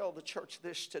want to tell the church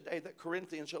this today, that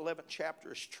Corinthians 11th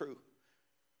chapter is true.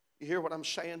 You hear what I'm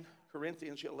saying?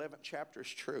 Corinthians 11th chapter is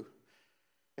true.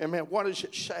 Amen. What does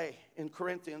it say in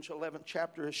Corinthians 11th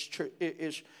chapter is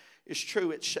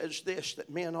true? It says this, that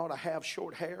men ought to have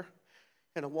short hair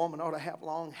and a woman ought to have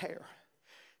long hair.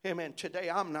 Amen. Today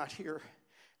I'm not here,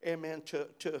 amen,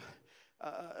 to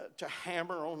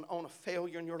hammer on a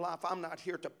failure in your life. I'm not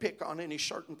here to pick on any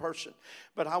certain person.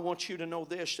 But I want you to know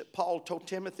this, that Paul told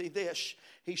Timothy this.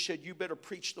 He said, you better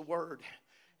preach the word.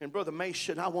 And Brother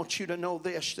Mason, I want you to know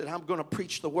this, that I'm going to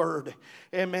preach the word.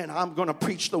 Amen. I'm going to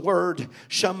preach the word.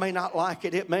 Some may not like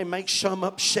it. It may make some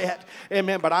upset.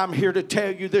 Amen. But I'm here to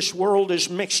tell you this world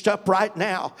is mixed up right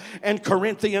now. And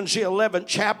Corinthians the 11th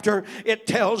chapter, it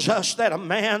tells us that a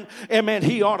man, amen,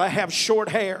 he ought to have short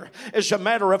hair. As a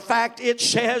matter of fact, it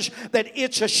says that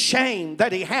it's a shame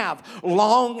that he have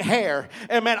long hair.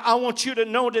 Amen. I want you to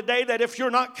know today that if you're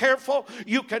not careful,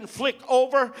 you can flick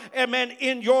over, amen,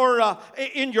 in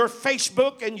your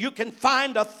Facebook, and you can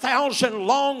find 1,000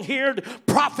 long-haired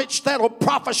prophets that'll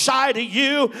prophesy to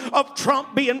you of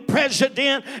Trump being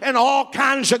president and all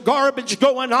kinds of garbage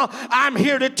going on. I'm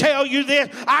here to tell you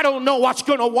this. I don't know what's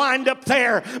going to wind up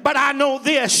there, but I know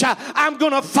this. I'm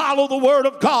going to follow the Word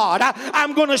of God.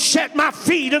 I'm going to set my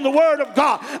feet in the Word of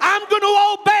God. I'm going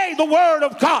to obey the Word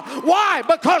of God. Why?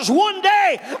 Because one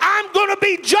day I'm going to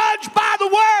be judged by the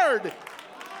Word.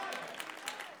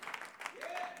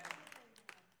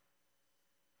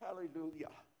 Hallelujah.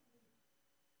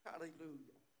 Hallelujah.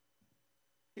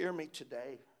 Hear me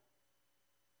today.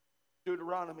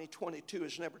 Deuteronomy 22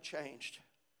 has never changed.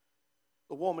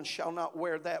 The woman shall not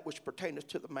wear that which pertaineth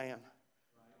to the man.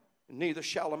 And neither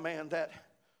shall a man that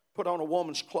put on a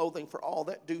woman's clothing, for all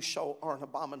that do so are an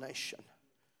abomination.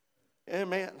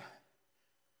 Amen.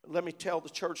 Let me tell the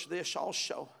church this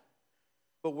also.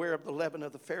 Beware of the leaven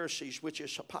of the Pharisees, which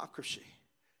is hypocrisy.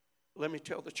 Let me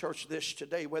tell the church this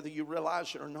today, whether you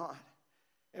realize it or not.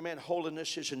 Amen.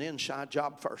 Holiness is an inside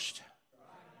job first.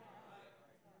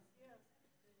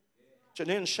 It's an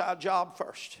inside job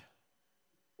first.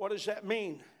 What does that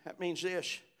mean? That means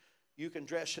this. You can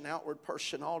dress an outward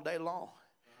person all day long,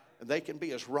 and they can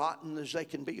be as rotten as they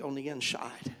can be on the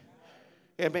inside.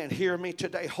 Amen. Hear me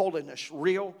today. Holiness,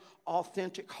 real,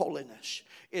 authentic holiness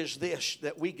is this,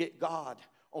 that we get God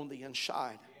on the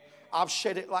inside. I've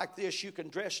said it like this. You can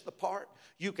dress the part.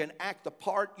 You can act the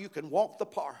part. You can walk the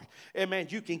part. Amen.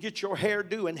 You can get your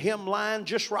hairdo and hemline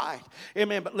just right.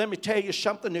 Amen. But let me tell you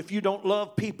something. If you don't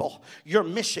love people, you're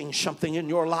missing something in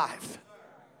your life.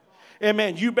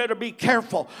 Amen. You better be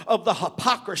careful of the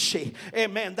hypocrisy,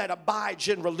 amen, that abides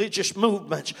in religious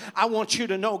movements. I want you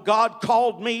to know God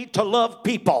called me to love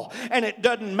people. And it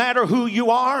doesn't matter who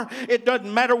you are. It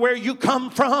doesn't matter where you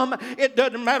come from. It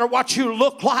doesn't matter what you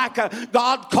look like.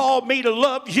 God called me to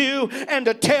love you and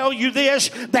to tell you this,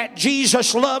 that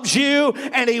Jesus loves you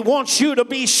and He wants you to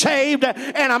be saved.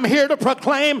 And I'm here to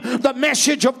proclaim the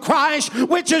message of Christ,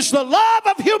 which is the love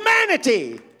of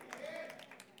humanity.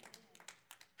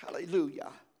 Hallelujah.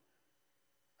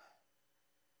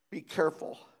 Be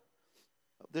careful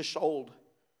of this old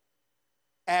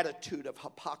attitude of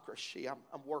hypocrisy. I'm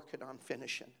working on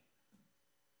finishing.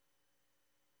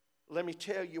 Let me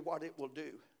tell you what it will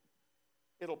do.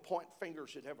 It'll point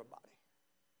fingers at everybody.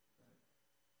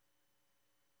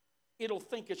 It'll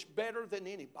think it's better than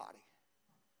anybody.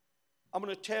 I'm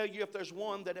going to tell you, if there's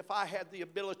one that if I had the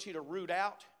ability to root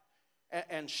out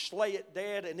and slay it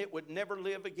dead and it would never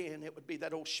live again, it would be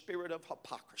that old spirit of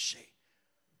hypocrisy.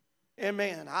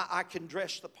 Amen. I can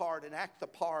dress the part and act the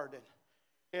part, and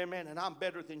amen, and I'm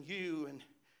better than you,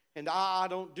 and I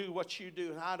don't do what you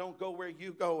do, and I don't go where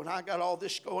you go, and I got all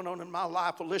this going on in my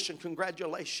life. Well, listen,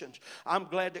 congratulations. I'm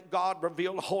glad that God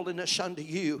revealed holiness unto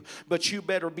you, but you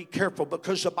better be careful,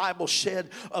 because the Bible said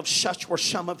of such were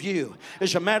some of you.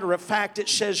 As a matter of fact, it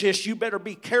says this, you better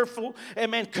be careful,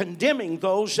 amen, condemning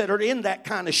those that are in that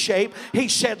kind of shape. He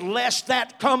said, lest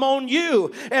that come on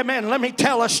you. Amen. Let me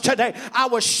tell us today, I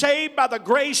was saved by the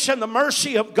grace and the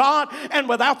mercy of God, and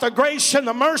without the grace and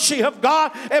the mercy of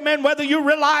God, amen, whether you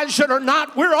realize it or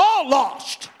not, we're all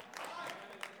lost.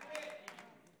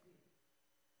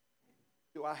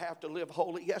 Do I have to live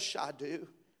holy? Yes, I do.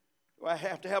 Do I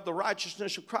have to have the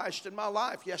righteousness of Christ in my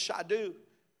life? Yes, I do.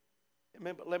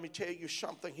 Amen. But let me tell you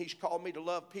something. He's called me to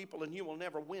love people, and you will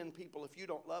never win people if you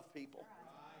don't love people.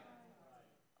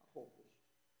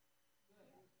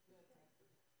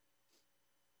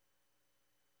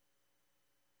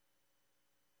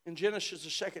 In Genesis,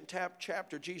 the second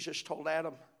chapter, Jesus told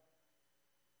Adam,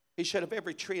 He said, of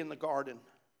every tree in the garden,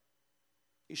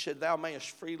 He said, thou mayest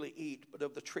freely eat, but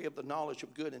of the tree of the knowledge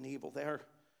of good and evil there,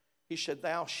 He said,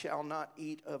 thou shalt not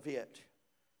eat of it.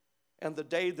 And the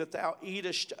day that thou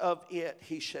eatest of it,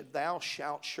 He said, thou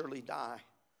shalt surely die.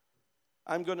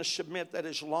 I'm going to submit that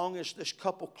as long as this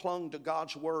couple clung to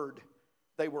God's word,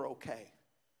 they were okay.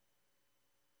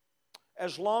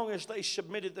 As long as they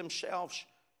submitted themselves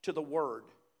to the word,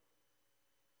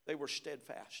 they were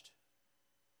steadfast.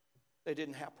 They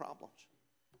didn't have problems.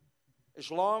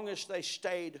 As long as they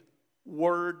stayed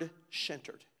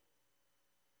word-centered.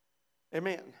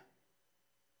 Amen.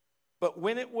 But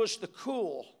when it was the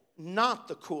cool, not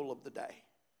the cool of the day,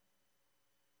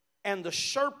 and the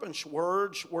serpent's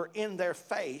words were in their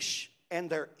face and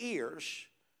their ears,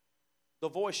 the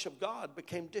voice of God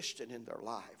became distant in their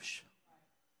lives.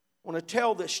 I want to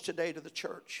tell this today to the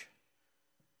church.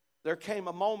 There came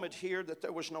a moment here that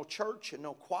there was no church and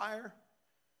no choir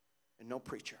and no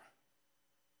preacher.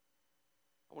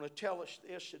 I want to tell us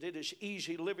this, that it is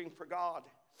easy living for God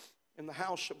in the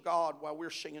house of God while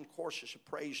we're singing courses of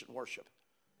praise and worship.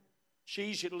 It's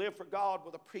easy to live for God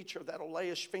with a preacher that'll lay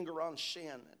his finger on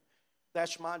sin. And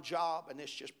that's my job, and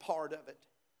it's just part of it.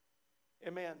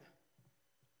 Amen.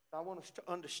 I want us to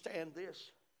understand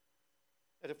this,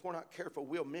 that if we're not careful,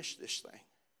 we'll miss this thing.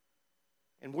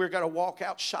 And we're going to walk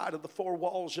outside of the four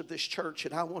walls of this church,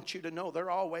 and I want you to know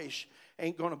there always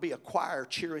ain't going to be a choir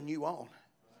cheering you on.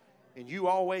 And you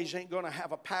always ain't going to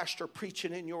have a pastor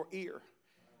preaching in your ear.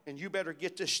 And you better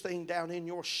get this thing down in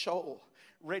your soul,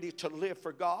 ready to live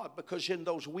for God, because in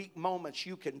those weak moments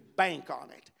you can bank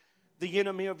on it. The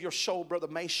enemy of your soul, Brother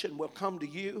Mason, will come to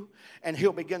you, and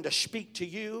he'll begin to speak to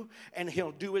you, and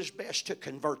he'll do his best to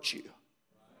convert you.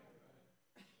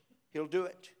 He'll do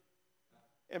it.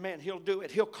 Amen. He'll do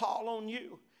it. He'll call on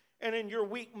you. And in your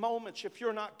weak moments, if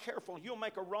you're not careful, you'll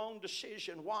make a wrong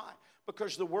decision. Why?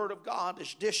 Because the Word of God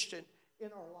is distant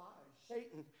in our lives.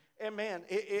 Satan, amen,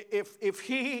 if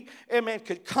he, amen,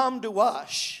 could come to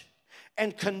us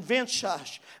and convince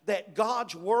us that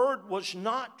God's Word was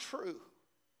not true,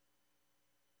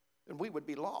 then we would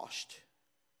be lost,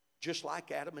 just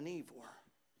like Adam and Eve were.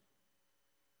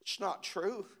 It's not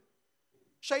true.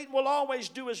 Satan will always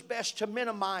do his best to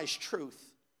minimize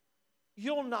truth.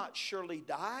 You'll not surely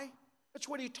die. That's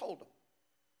what he told them.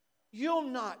 You'll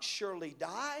not surely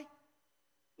die.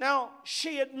 Now,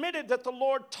 she admitted that the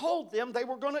Lord told them they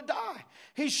were going to die.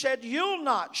 He said, you'll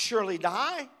not surely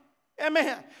die.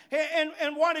 Amen.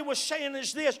 And what he was saying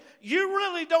is this: you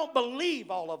really don't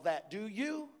believe all of that, do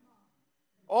you?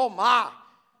 Oh my.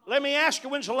 Let me ask you,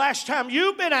 when's the last time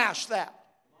you've been asked that?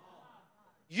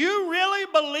 You really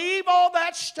believe all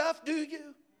that stuff, do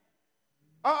you?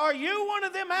 Are you one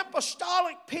of them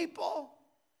apostolic people?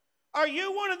 Are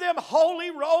you one of them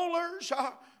holy rollers?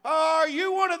 Are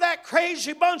you one of that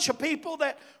crazy bunch of people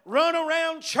that run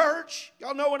around church?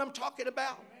 Y'all know what I'm talking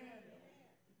about?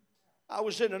 I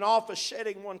was in an office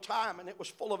setting one time, and it was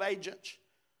full of agents.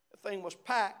 The thing was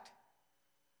packed.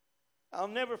 I'll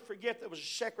never forget there was a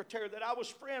secretary that I was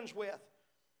friends with.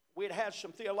 We had had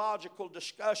some theological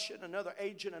discussion, another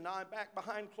agent and I, back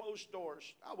behind closed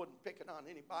doors. I wasn't picking on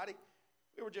anybody.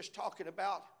 We were just talking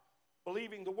about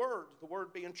believing the Word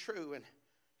being true. And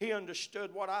he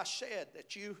understood what I said,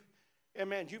 that you've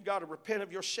got to repent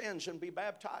of your sins and be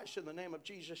baptized in the name of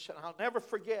Jesus. And I'll never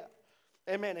forget,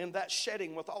 amen, in that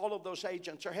setting with all of those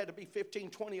agents, there had to be 15,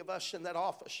 20 of us in that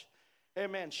office.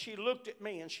 Amen. She looked at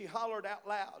me and she hollered out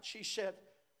loud. She said,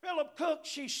 Philip Cook,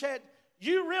 she said,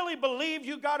 you really believe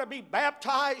you got to be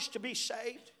baptized to be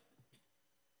saved?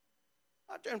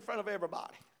 Out there in front of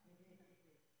everybody.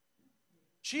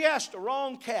 She asked the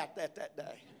wrong cat that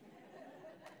day.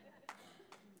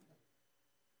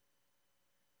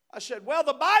 I said, well,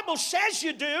 the Bible says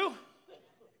you do.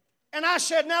 And I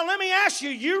said, now let me ask you,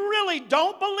 you really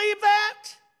don't believe that?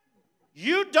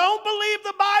 You don't believe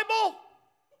the Bible?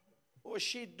 Boy,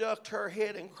 she ducked her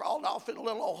head and crawled off in a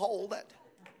little old hole. That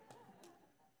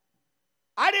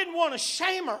I didn't want to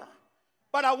shame her,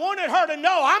 but I wanted her to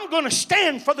know I'm going to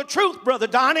stand for the truth, Brother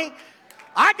Donnie.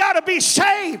 I got to be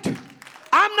saved.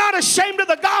 I'm not ashamed of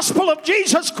the gospel of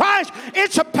Jesus Christ.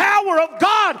 It's a power of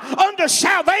God unto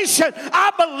salvation.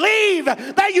 I believe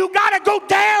that you got to go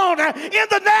down in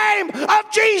the name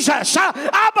of Jesus.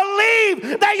 I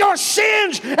believe that your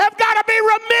sins have got to be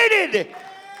remitted.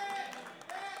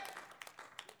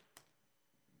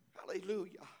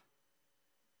 Hallelujah.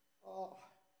 Oh,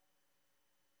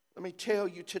 let me tell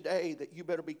you today that you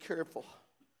better be careful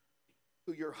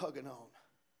who you're hugging on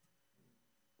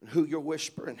and who you're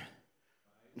whispering.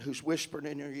 And who's whispering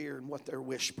in your ear and what they're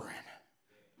whispering.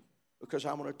 Because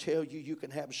I'm going to tell you, you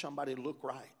can have somebody look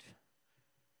right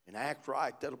and act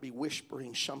right that'll be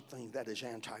whispering something that is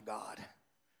anti-God.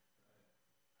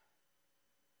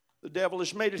 The devil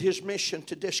has made it his mission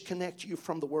to disconnect you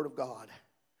from the Word of God.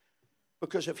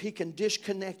 Because if he can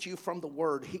disconnect you from the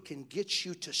Word, he can get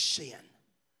you to sin.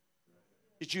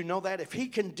 Did you know that? If he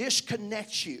can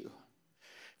disconnect you,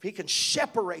 if he can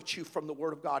separate you from the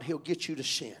Word of God, he'll get you to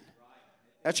sin.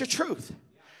 That's the truth.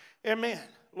 Amen.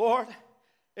 Lord,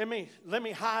 amen. Let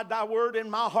me hide thy word in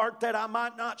my heart that I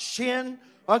might not sin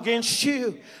against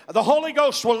you. The Holy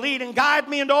Ghost will lead and guide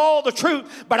me into all the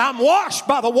truth, but I'm washed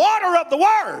by the water of the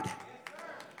word.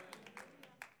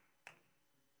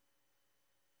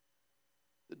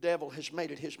 The devil has made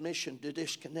it his mission to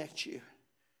disconnect you.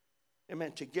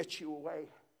 Amen. To get you away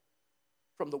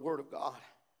from the Word of God.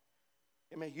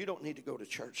 Amen. You don't need to go to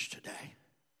church today.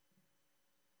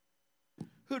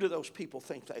 Who do those people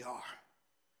think they are?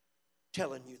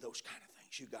 Telling you those kind of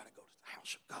things. You got to go to the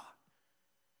house of God.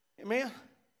 Amen.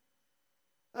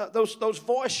 Those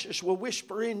voices will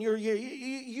whisper in your ear.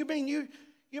 You mean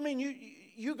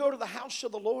you go to the house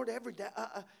of the Lord every day,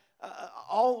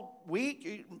 all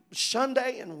week,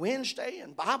 Sunday and Wednesday,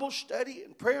 and Bible study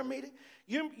and prayer meeting?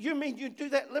 You mean you do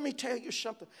that? Let me tell you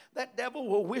something. That devil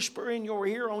will whisper in your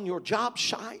ear on your job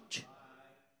site.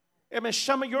 I mean,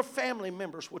 some of your family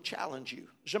members will challenge you.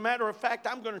 As a matter of fact,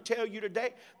 I'm going to tell you today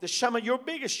that some of your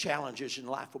biggest challenges in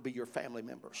life will be your family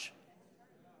members.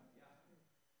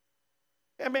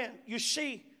 Amen. You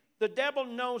see, the devil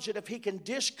knows that if he can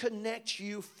disconnect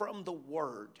you from the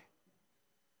Word,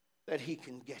 that he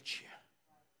can get you.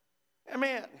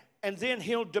 Amen. And then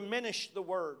he'll diminish the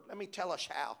Word. Let me tell us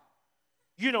how.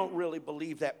 You don't really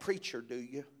believe that preacher, do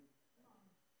you?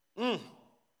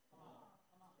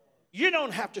 You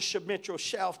don't have to submit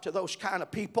yourself to those kind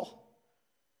of people.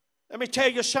 Let me tell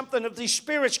you something. If these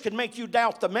spirits can make you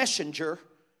doubt the messenger,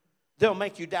 they'll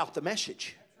make you doubt the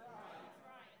message.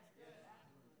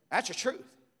 That's the truth.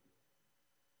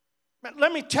 But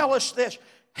let me tell us this.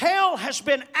 Hell has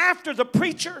been after the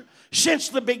preacher since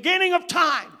the beginning of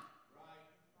time.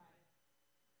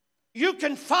 You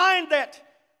can find that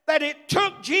it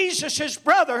took Jesus, his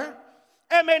brother,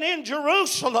 in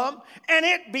Jerusalem, and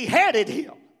it beheaded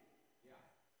him.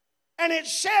 And it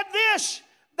said this,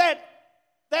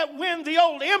 that when the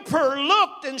old emperor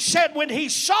looked and said, when he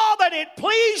saw that it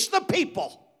pleased the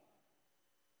people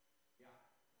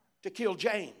to kill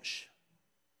James,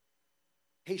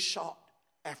 he sought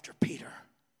after Peter.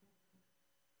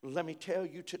 Let me tell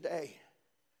you today,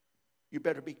 you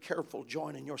better be careful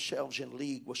joining yourselves in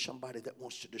league with somebody that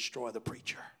wants to destroy the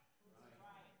preacher.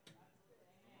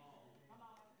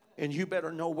 And you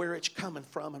better know where it's coming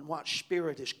from and what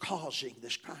spirit is causing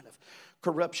this kind of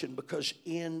corruption, because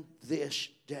in this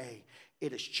day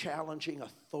it is challenging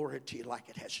authority like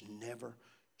it has never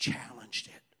challenged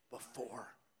it before.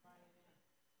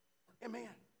 Amen.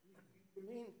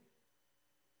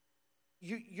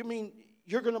 You mean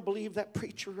you're going to believe that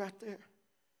preacher right there?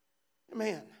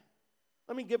 Amen.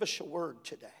 Let me give us a word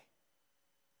today.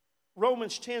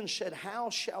 Romans 10 said, how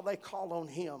shall they call on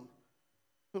him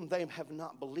whom they have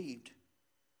not believed?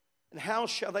 And how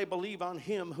shall they believe on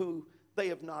him who they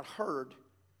have not heard?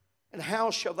 And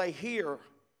how shall they hear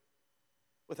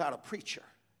without a preacher? I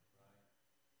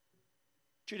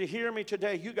want you to hear me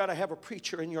today. You got to have a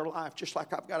preacher in your life, just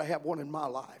like I've got to have one in my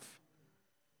life.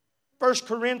 1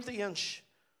 Corinthians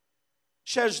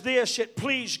says this, it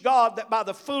pleased God that by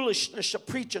the foolishness of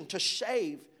preaching to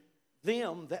save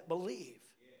them that believe.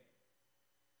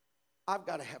 I've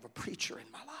got to have a preacher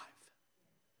in my life.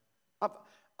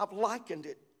 I've likened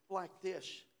it like this.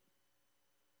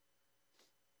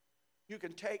 You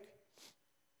can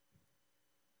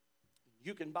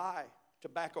buy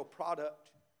tobacco product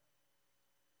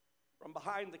from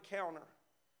behind the counter.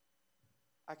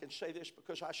 I can say this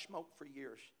because I smoked for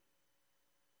years.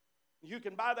 You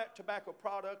can buy that tobacco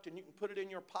product and you can put it in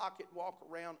your pocket, walk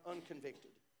around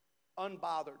unconvicted,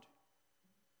 unbothered,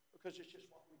 because it's just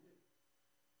what we do.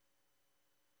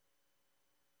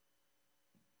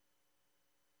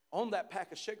 On that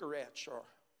pack of cigarettes or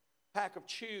pack of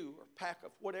chew or pack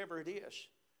of whatever it is,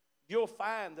 you'll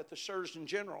find that the Surgeon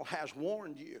General has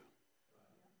warned you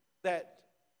that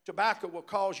tobacco will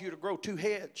cause you to grow 2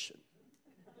 heads.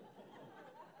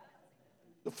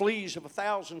 The fleas of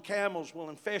 1,000 camels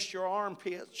will infest your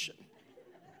armpits.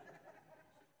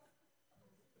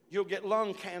 You'll get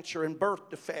lung cancer and birth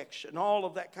defects and all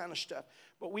of that kind of stuff.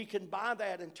 But we can buy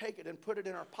that and take it and put it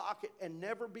in our pocket and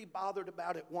never be bothered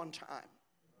about it one time.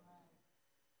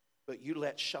 But you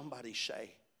let somebody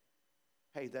say,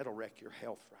 hey, that'll wreck your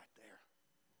health right there.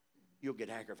 You'll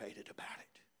get aggravated about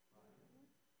it.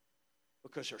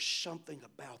 Because there's something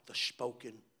about the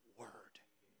spoken word.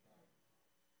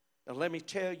 Now let me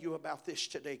tell you about this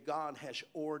today. God has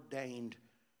ordained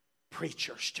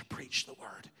preachers to preach the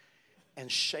word.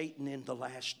 And Satan in the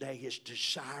last day is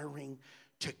desiring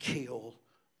to kill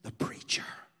the preacher.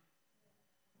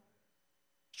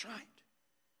 That's right.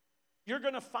 You're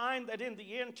going to find that in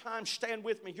the end time, stand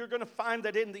with me, you're going to find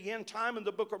that in the end time in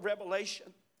the book of Revelation,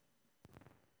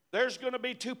 there's going to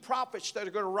be 2 prophets that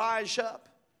are going to rise up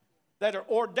that are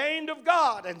ordained of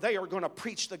God, and they are going to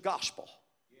preach the gospel.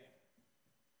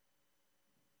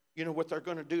 You know what they're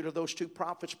going to do to those 2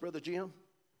 prophets, Brother Jim?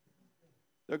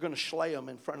 They're going to slay them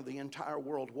in front of the entire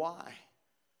world. Why?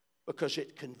 Because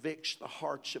it convicts the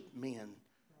hearts of men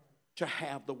to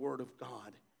have the word of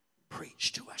God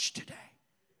preached to us today.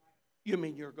 You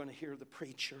mean you're going to hear the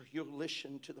preacher? You'll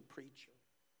listen to the preacher.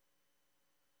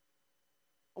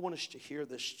 I want us to hear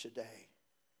this today.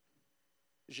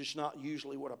 It's just not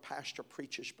usually what a pastor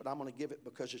preaches, but I'm going to give it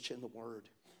because it's in the Word.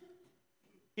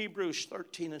 Hebrews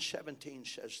 13 and 17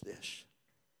 says this.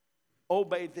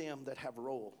 Obey them that have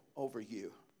rule over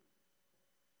you,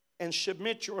 and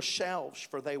submit yourselves,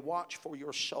 for they watch for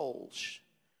your souls,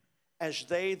 as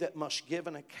they that must give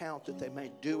an account, that they may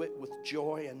do it with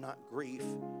joy and not grief,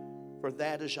 for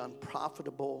that is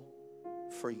unprofitable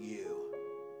for you.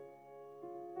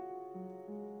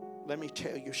 Let me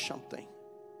tell you something.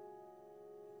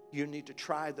 You need to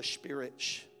try the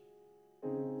spirits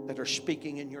that are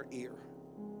speaking in your ear,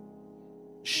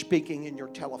 speaking in your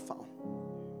telephone,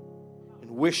 and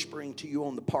whispering to you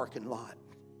on the parking lot.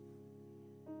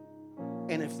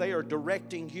 And if they are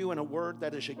directing you in a word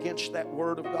that is against that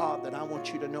word of God, then I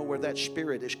want you to know where that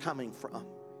spirit is coming from.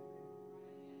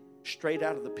 Straight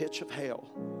out of the pits of hell.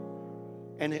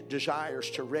 And it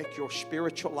desires to wreck your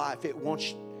spiritual life. It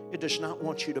does not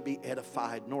want you to be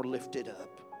edified nor lifted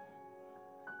up.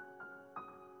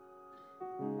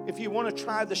 If you want to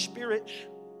try the spirits,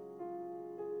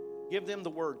 give them the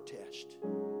word test.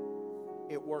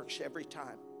 It works every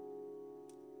time.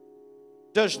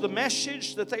 Does the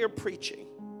message that they are preaching,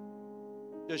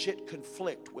 does it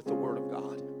conflict with the Word of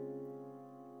God?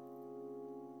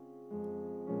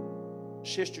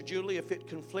 Sister Julie, if it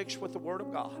conflicts with the Word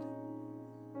of God,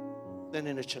 then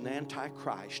it's an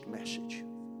antichrist message.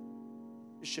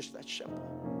 It's just that simple.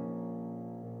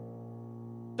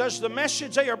 Does the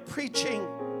message they are preaching,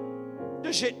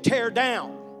 does it tear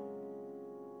down?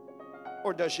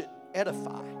 Or does it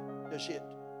edify? Does it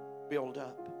build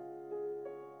up?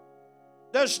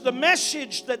 Does the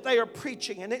message that they are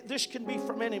preaching, and this can be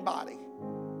from anybody,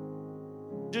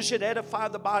 does it edify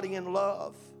the body in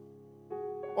love?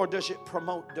 Or does it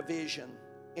promote division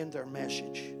in their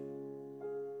message?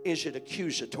 Is it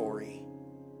accusatory?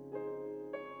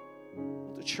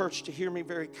 The church to hear me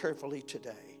very carefully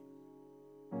today.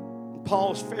 In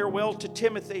Paul's farewell to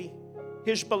Timothy,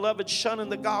 his beloved son in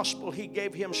the gospel, he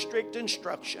gave him strict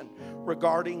instruction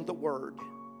regarding the word.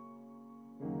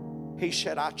 He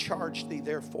said, I charge thee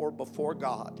therefore before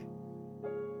God.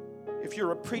 If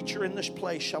you're a preacher in this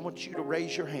place, I want you to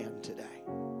raise your hand today.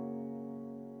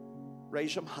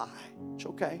 Raise them high. It's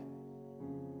okay.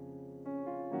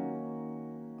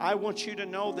 I want you to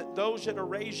know that those that are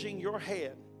raising your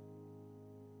hand,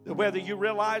 that whether you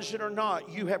realize it or not,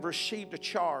 you have received a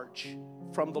charge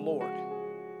from the Lord.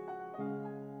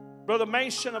 Brother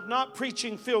Mason, of not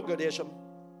preaching feel-goodism,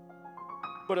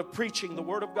 but of preaching the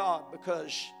Word of God,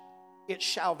 because it's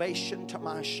salvation to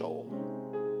my soul.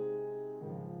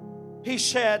 He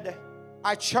said,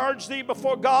 I charge thee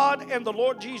before God and the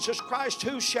Lord Jesus Christ,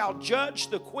 who shall judge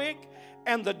the quick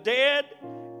and the dead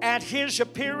at his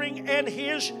appearing and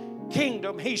his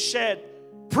kingdom. He said,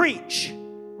 preach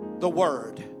the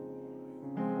word.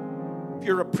 If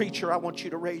you're a preacher, I want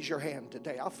you to raise your hand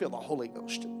today. I feel the Holy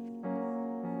Ghost.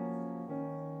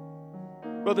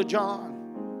 Brother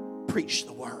John, preach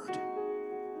the word.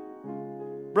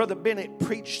 Brother Bennett,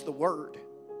 preach the word.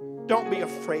 Don't be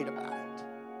afraid about it.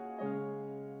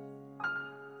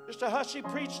 Mr. Hussey,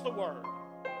 preach the word.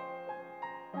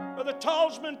 Brother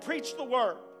Talsman, preach the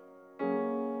word.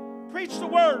 Preach the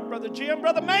word, Brother Jim.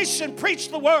 Brother Mason, preach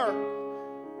the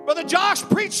word. Brother Josh,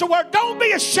 preach the word. Don't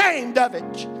be ashamed of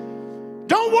it.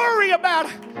 Don't worry about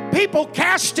people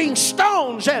casting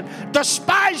stones and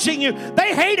despising you.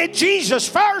 They hated Jesus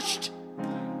first.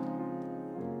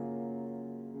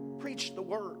 Preach the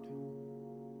word.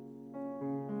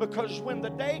 Because when the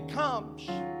day comes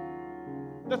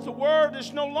that the word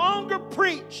is no longer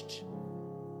preached,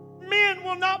 men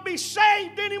will not be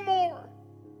saved anymore.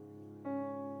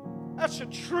 That's the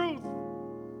truth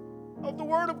of the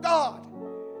Word of God.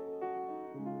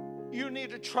 You need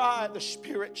to try the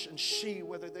spirits and see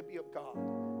whether they be of God.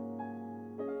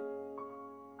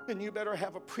 And you better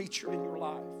have a preacher in your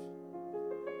life.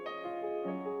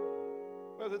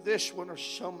 Whether this one or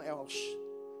some else,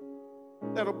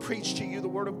 that'll preach to you the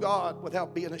Word of God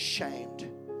without being ashamed,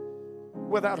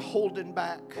 without holding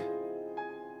back.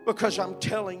 Because I'm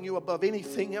telling you, above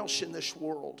anything else in this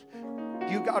world,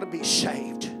 you got to be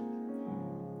saved.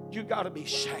 You got to be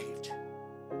saved.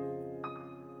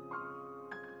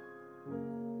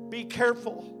 Be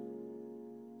careful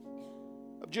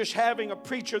of just having a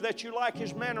preacher that you like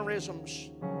his mannerisms,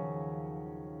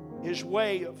 his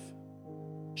way of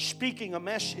speaking a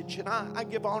message. And I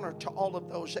give honor to all of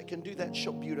those that can do that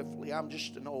so beautifully. I'm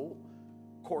just an old,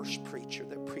 coarse preacher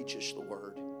that preaches the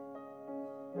word.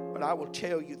 But I will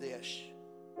tell you this,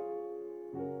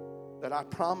 that I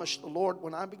promised the Lord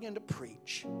when I began to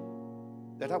preach,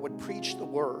 that I would preach the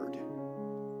word,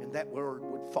 and that word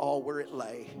would fall where it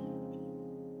lay.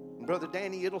 And Brother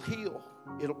Danny, it'll heal,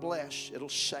 it'll bless, it'll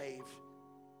save,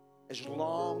 as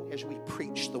long as we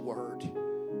preach the word.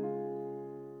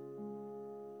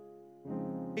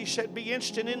 He said, be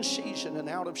instant in season and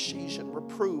out of season,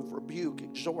 reprove, rebuke,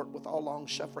 exhort with all long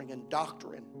suffering and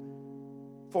doctrine.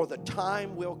 For the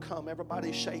time will come.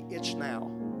 Everybody say, it's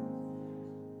now.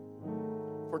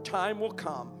 For time will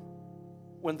come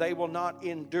when they will not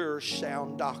endure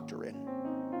sound doctrine,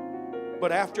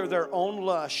 but after their own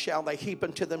lust shall they heap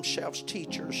unto themselves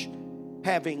teachers,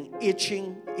 having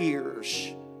itching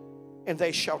ears. And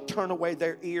they shall turn away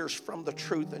their ears from the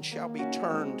truth, and shall be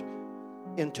turned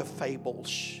into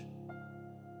fables.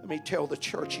 Let me tell the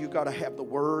church, you got to have the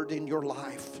word in your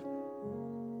life.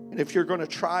 And if you're going to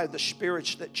try the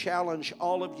spirits that challenge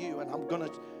all of you, and I'm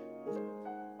going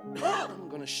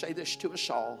to say this to us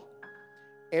all,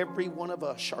 every one of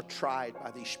us are tried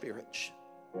by these spirits.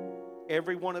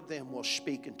 Every one of them will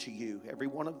speak unto you. Every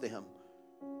one of them.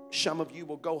 Some of you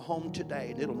will go home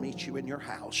today and it'll meet you in your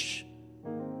house.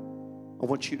 I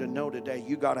want you to know today,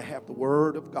 you got to have the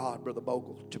Word of God, Brother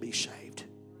Bogle, to be saved.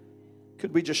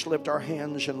 Could we just lift our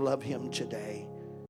hands and love Him today?